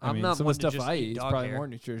know. I I'm mean, not some one of the to stuff just I eat eat is dog probably hair. more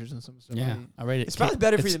nutritious than some stuff Yeah, I eat. I rate it. It's probably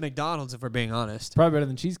better for you It's than McDonald's, if we're being honest. Probably better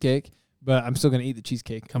than cheesecake, but I'm still gonna eat the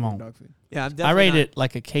cheesecake. Come over on. dog food. Yeah, I'm I definitely rate not. it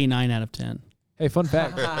like a K9 out of 10. Hey, fun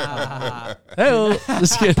fact. Hey,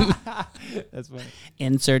 just kidding. That's funny.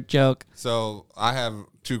 Insert joke. So I have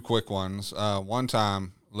two quick ones. One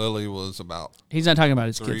time, Lily was about He's not talking about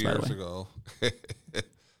his 3 kids, by the years way. ago.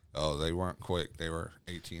 Oh, they weren't quick. They were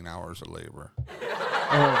 18 hours of labor.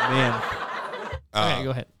 Oh man. Okay, go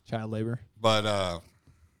ahead. Child labor. But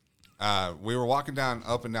we were walking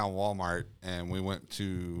up and down Walmart, and we went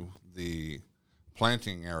to the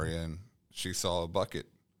planting area, and she saw a bucket.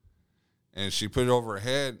 And she put it over her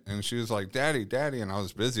head, and she was like, Daddy, Daddy. And I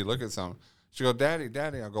was busy looking at something. She goes, Daddy,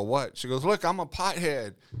 Daddy. I go, what? She goes, look, I'm a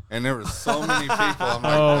pothead. And there were so many people. I'm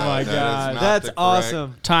like, Oh, no, my that is God. not That's the correct-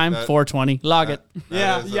 awesome. Time That- 420. Log it.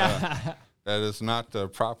 that is, Yeah. that is not the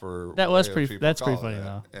proper. That was way of pretty- people that's pretty calling funny,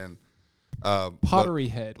 that. though. And Pottery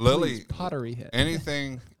head. Lily- Please, pottery head.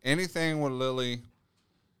 anything with Lily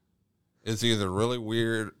is either really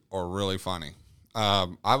weird or really funny.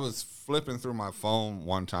 I was flipping through my phone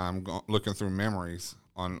one time, looking through memories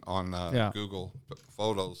on Google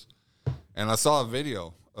Photos, and I saw a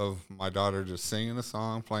video of my daughter just singing a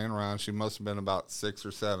song, playing around. She must have been about 6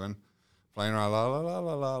 or 7, playing around, la la la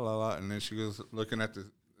la la la la, and then she was looking at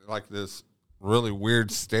this really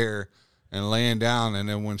weird stare and laying down. And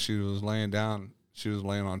then when she was laying down, she was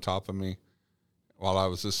laying on top of me while I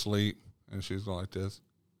was asleep, and she was going like this.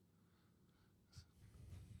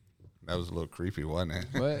 That was a little creepy, wasn't it?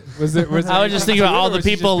 What was it? Was I was just thinking about all the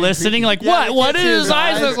people listening, like, what? What did his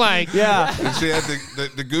eyes look like? Yeah. And she had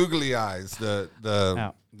the googly eyes, the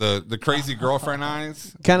crazy girlfriend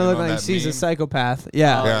eyes. Kind of You look know, like that she's a meme? psychopath.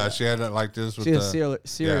 Yeah. Yeah, she had it like this with She's the a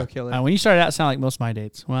serial killer. When you started out, it sounded like most of my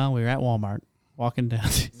dates. Well, we were at Walmart, walking down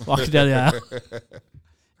the aisle,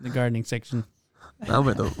 in the gardening section. I'm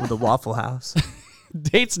with the Waffle House.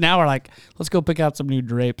 Dates now are like, let's go pick out some new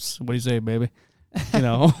drapes. What do you say, baby? You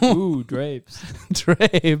know, ooh, drapes.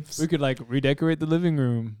 drapes. We could like redecorate the living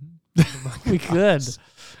room. We could.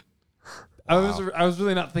 I was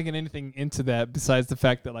really not thinking anything into that besides the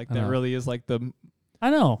fact that like that really is like the. I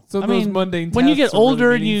know. So I those mean, mundane when you tasks get are really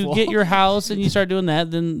older and you meaningful. get your house and you start doing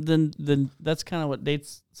that, then that's kind of what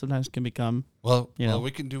dates sometimes can become. Well, You know.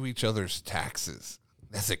 we can do each other's taxes.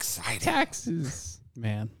 That's exciting. taxes.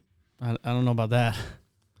 Man, I don't know about that.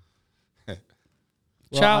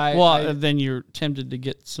 Well, Then you're tempted to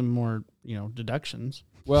get some more, deductions.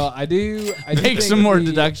 Well, I do Make think some more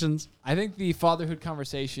deductions. I think the fatherhood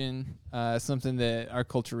conversation is something that our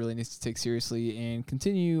culture really needs to take seriously and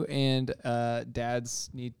continue. And dads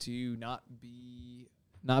need to not be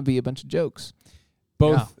a bunch of jokes.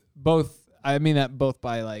 Both. I mean that both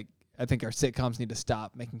by like I think our sitcoms need to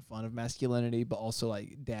stop making fun of masculinity, but also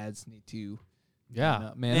like dads need to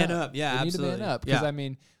man up. Yeah, they absolutely. need to man up because Yeah. I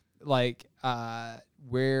mean like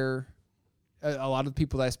where a lot of the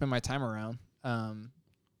people that I spend my time around.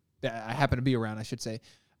 That I happen to be around, I should say,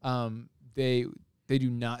 they do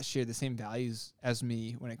not share the same values as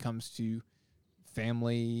me when it comes to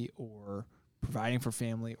family or providing for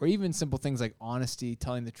family or even simple things like honesty,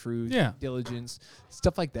 telling the truth, diligence,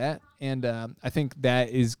 stuff like that. And I think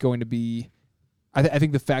that is going to be, I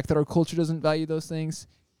think the fact that our culture doesn't value those things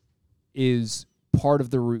is part of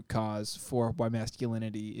the root cause for why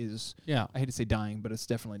masculinity is, I hate to say dying, but it's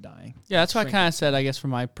definitely dying. Yeah, that's what I kind of said, I guess, from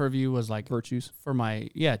my purview was like Virtues. for my,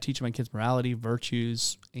 teaching my kids morality,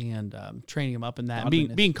 virtues, and training them up in that. And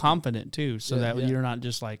Godliness. being confident, too, so that you're not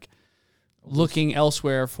just like looking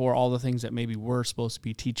elsewhere for all the things that maybe we're supposed to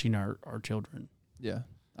be teaching our children. Yeah.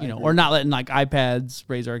 Or not letting like iPads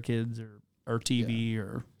raise our kids or TV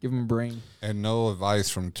or... Give them a brain. And no advice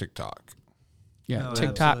from TikTok. Yeah, No,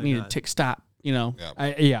 TikTok absolutely need not. to tick stop,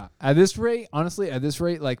 Yeah. At this rate, honestly,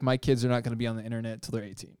 like my kids are not going to be on the internet till they're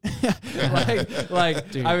 18.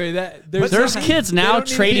 Dude. I mean that There's kids now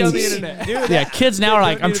trading. on the internet. Yeah, kids now are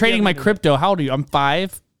like, don't I'm need to be trading on my the internet. crypto. How old are you? I'm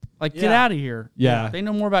 5. Like, get Yeah. out of here. Yeah. They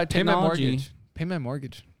know more about Pay my technology. mortgage. Pay my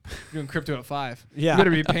mortgage. Doing crypto at 5. Yeah. You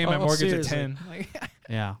better be paying my Oh, mortgage seriously. at 10.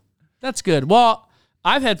 Yeah. That's good. Well,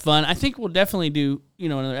 I've had fun. I think we'll definitely do,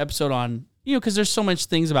 another episode on, because there's so much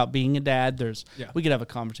things about being a dad. We could have a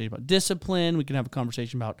conversation about discipline. We can have a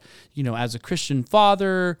conversation about, as a Christian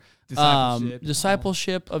father,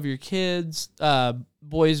 discipleship of your kids,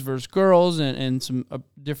 boys versus girls, and some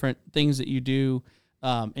different things that you do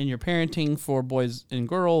in your parenting for boys and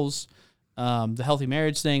girls. The healthy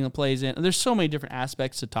marriage thing that plays in. There's so many different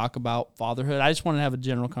aspects to talk about fatherhood. I just want to have a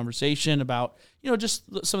general conversation about, just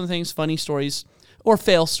some of the things, funny stories or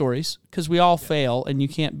fail stories, because we all fail, and you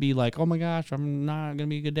can't be like, oh my gosh, I'm not going to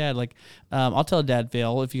be a good dad. Like, I'll tell a dad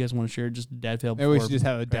fail if you guys want to share just a dad fail. Maybe we should just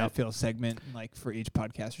have a dad fail segment like for each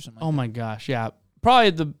podcast or something. Oh my gosh, yeah.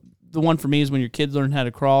 Probably the one for me is when your kids learn how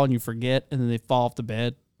to crawl and you forget, and then they fall off the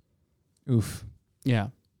bed. Oof. Yeah.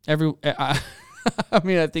 I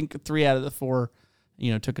mean, I think 3 out of the 4,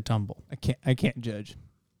 took a tumble. I can't judge.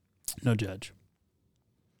 No judge.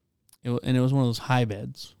 And it was one of those high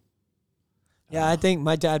beds. Yeah, I think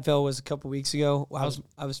my dad fell was a couple weeks ago. I was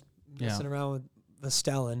Yeah. messing around with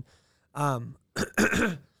Stellan.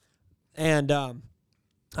 And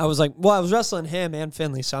I was like, well, I was wrestling him and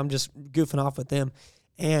Finley, so I'm just goofing off with them.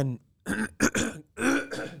 And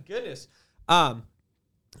goodness.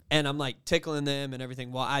 And I'm like tickling them and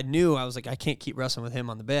everything. Well, I was like, I can't keep wrestling with him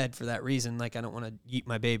on the bed for that reason. Like, I don't want to eat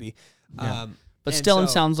my baby. Yeah. But and Stellan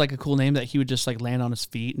so- sounds like a cool name that he would just like land on his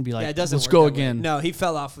feet and be like, Yeah, it doesn't let's work go that way. again. No, he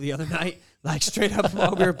fell off the other night, like straight up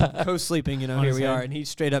while we were co-sleeping. Here his we head. are, and he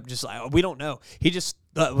straight up just like, we don't know. He just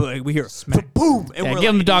we hear boom, and Yeah, we're give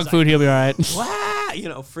him like, dog food, he'll be all right.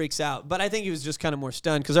 Wah! Freaks out. But I think he was just kind of more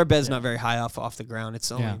stunned because our bed's not very high off the ground.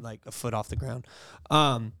 It's only like a foot off the ground.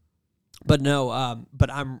 But no, but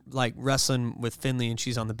I'm like wrestling with Finley and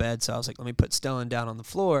she's on the bed, so I was like, let me put Stellan down on the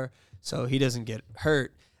floor so he doesn't get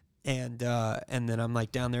hurt. And then I'm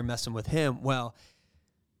like down there messing with him. Well,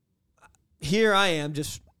 here I am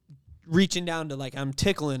just reaching down to like I'm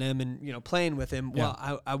tickling him and playing with him. Yeah.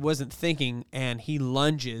 Well, I wasn't thinking, and he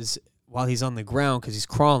lunges while he's on the ground because he's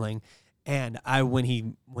crawling. And when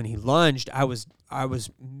he lunged, I was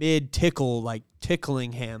mid tickle, like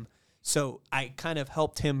tickling him. So I kind of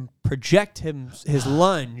helped him project his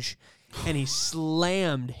lunge, and he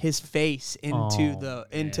slammed his face into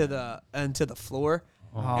the floor.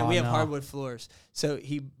 And we have hardwood floors. So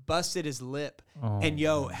he busted his lip. And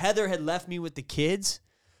Heather had left me with the kids.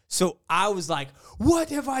 So I was like, what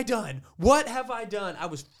have I done? What have I done? I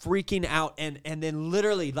was freaking out. And then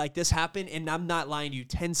literally like this happened. And I'm not lying to you.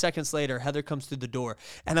 10 seconds later, Heather comes through the door.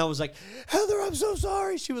 And I was like, Heather, I'm so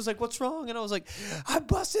sorry. She was like, what's wrong? And I was like, I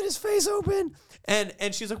busted his face open.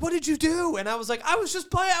 And she's like, what did you do? And I was like, I was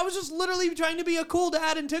just playing. I was just literally trying to be a cool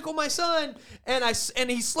dad and tickle my son. And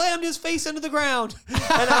he slammed his face into the ground.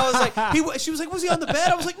 And I was like, she was like, was he on the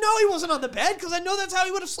bed? I was like, no, he wasn't on the bed because I know that's how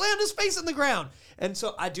he would have slammed his face in the ground. And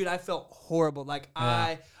so I felt horrible. Like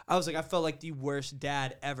I was like, I felt like the worst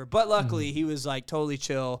dad ever. But luckily he was like totally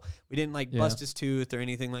chill. We didn't like bust his tooth or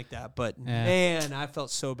anything like that. But man, I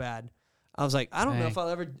felt so bad. I was like, I don't know if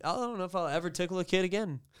I'll ever tickle a kid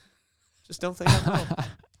again. Just don't think I will.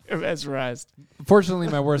 You're mesmerized. Fortunately,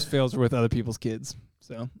 my worst fails were with other people's kids.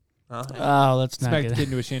 So that's not smacked good. a kid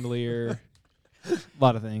into a chandelier. A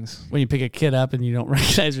lot of things. When you pick a kid up and you don't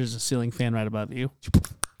recognize there's a ceiling fan right above you.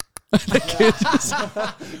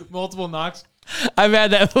 Multiple knocks. I've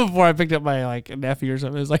had that before. I picked up my nephew or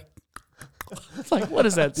something. It was like, what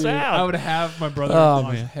is that Dude, sound? I would have my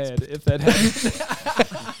brother-in-law's head if that happened.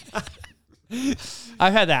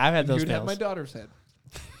 I've had that. I've had those You would have fails. my daughter's head.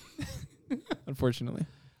 Unfortunately.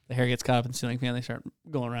 The hair gets caught up in the ceiling fan. They start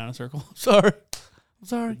going around in a circle. I'm sorry.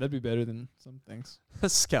 That'd be better than some things. A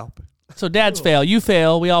scalp. So dads fail. You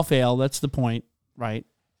fail. We all fail. That's the point, right?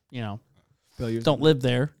 Failures. Don't live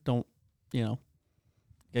there. Don't, gotta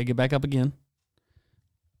get back up again.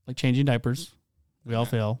 Like changing diapers. We all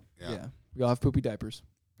fail. Yeah. We all have poopy diapers.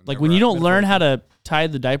 Like when you don't learn how to tie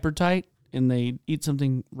the diaper tight and they eat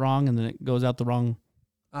something wrong and then it goes out the wrong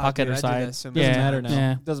pocket or side. Doesn't matter now.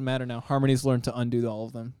 Yeah. Doesn't matter now. Harmony's learned to undo all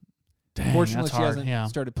of them. Dang, Fortunately, that's she hard. hasn't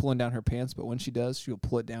started pulling down her pants, but when she does, she'll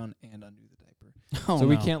pull it down and undo the diaper. Oh, so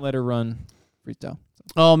we no. can't let her run freestyle.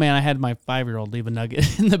 Oh, man, I had my 5-year-old leave a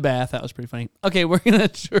nugget in the bath. That was pretty funny. Okay, we're going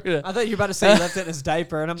to... I thought you were about to say he left it in his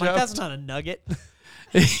diaper, and I'm like, that's not a nugget.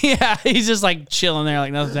 Yeah, he's just like chilling there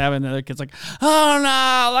like nothing's happening. The other kid's like, oh,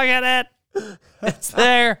 no, look at it. It's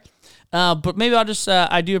there. But maybe I'll just...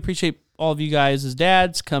 I do appreciate all of you guys as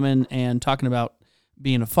dads coming and talking about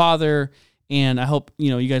being a father. And I hope,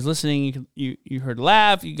 you guys listening, you heard a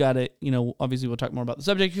laugh. You got it. Obviously, we'll talk more about the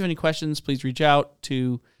subject. If you have any questions, please reach out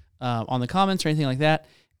to... on the comments or anything like that.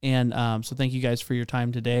 And so thank you guys for your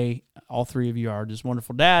time today. All three of you are just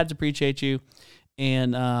wonderful dads. Appreciate you.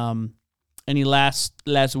 And any last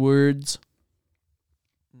words?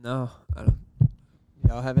 No, I don't.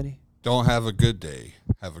 Y'all have any? Don't have a good day.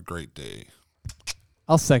 Have a great day.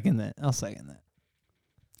 I'll second that.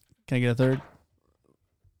 Can I get a third?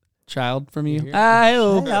 Child from you? Here.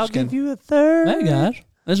 I'll give you a third. Hey, guys.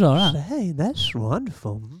 That's all right. Hey, that's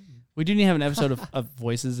wonderful. We do need to have an episode of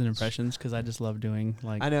voices and impressions because I just love doing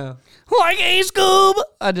I know. like a Scoob.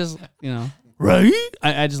 I just, right?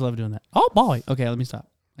 I just love doing that. Oh, boy. Okay, let me stop.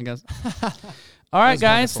 I guess. All right,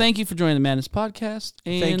 guys. wonderful. Thank you for joining the Madness Podcast.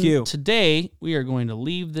 And Thank you. Today, we are going to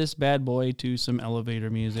leave this bad boy to some elevator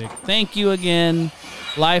music. Thank you again.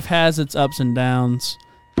 Life has its ups and downs,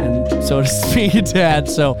 and so does being a dad.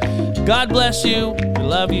 So God bless you. We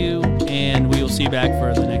love you, and we will see you back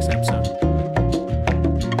for the next episode.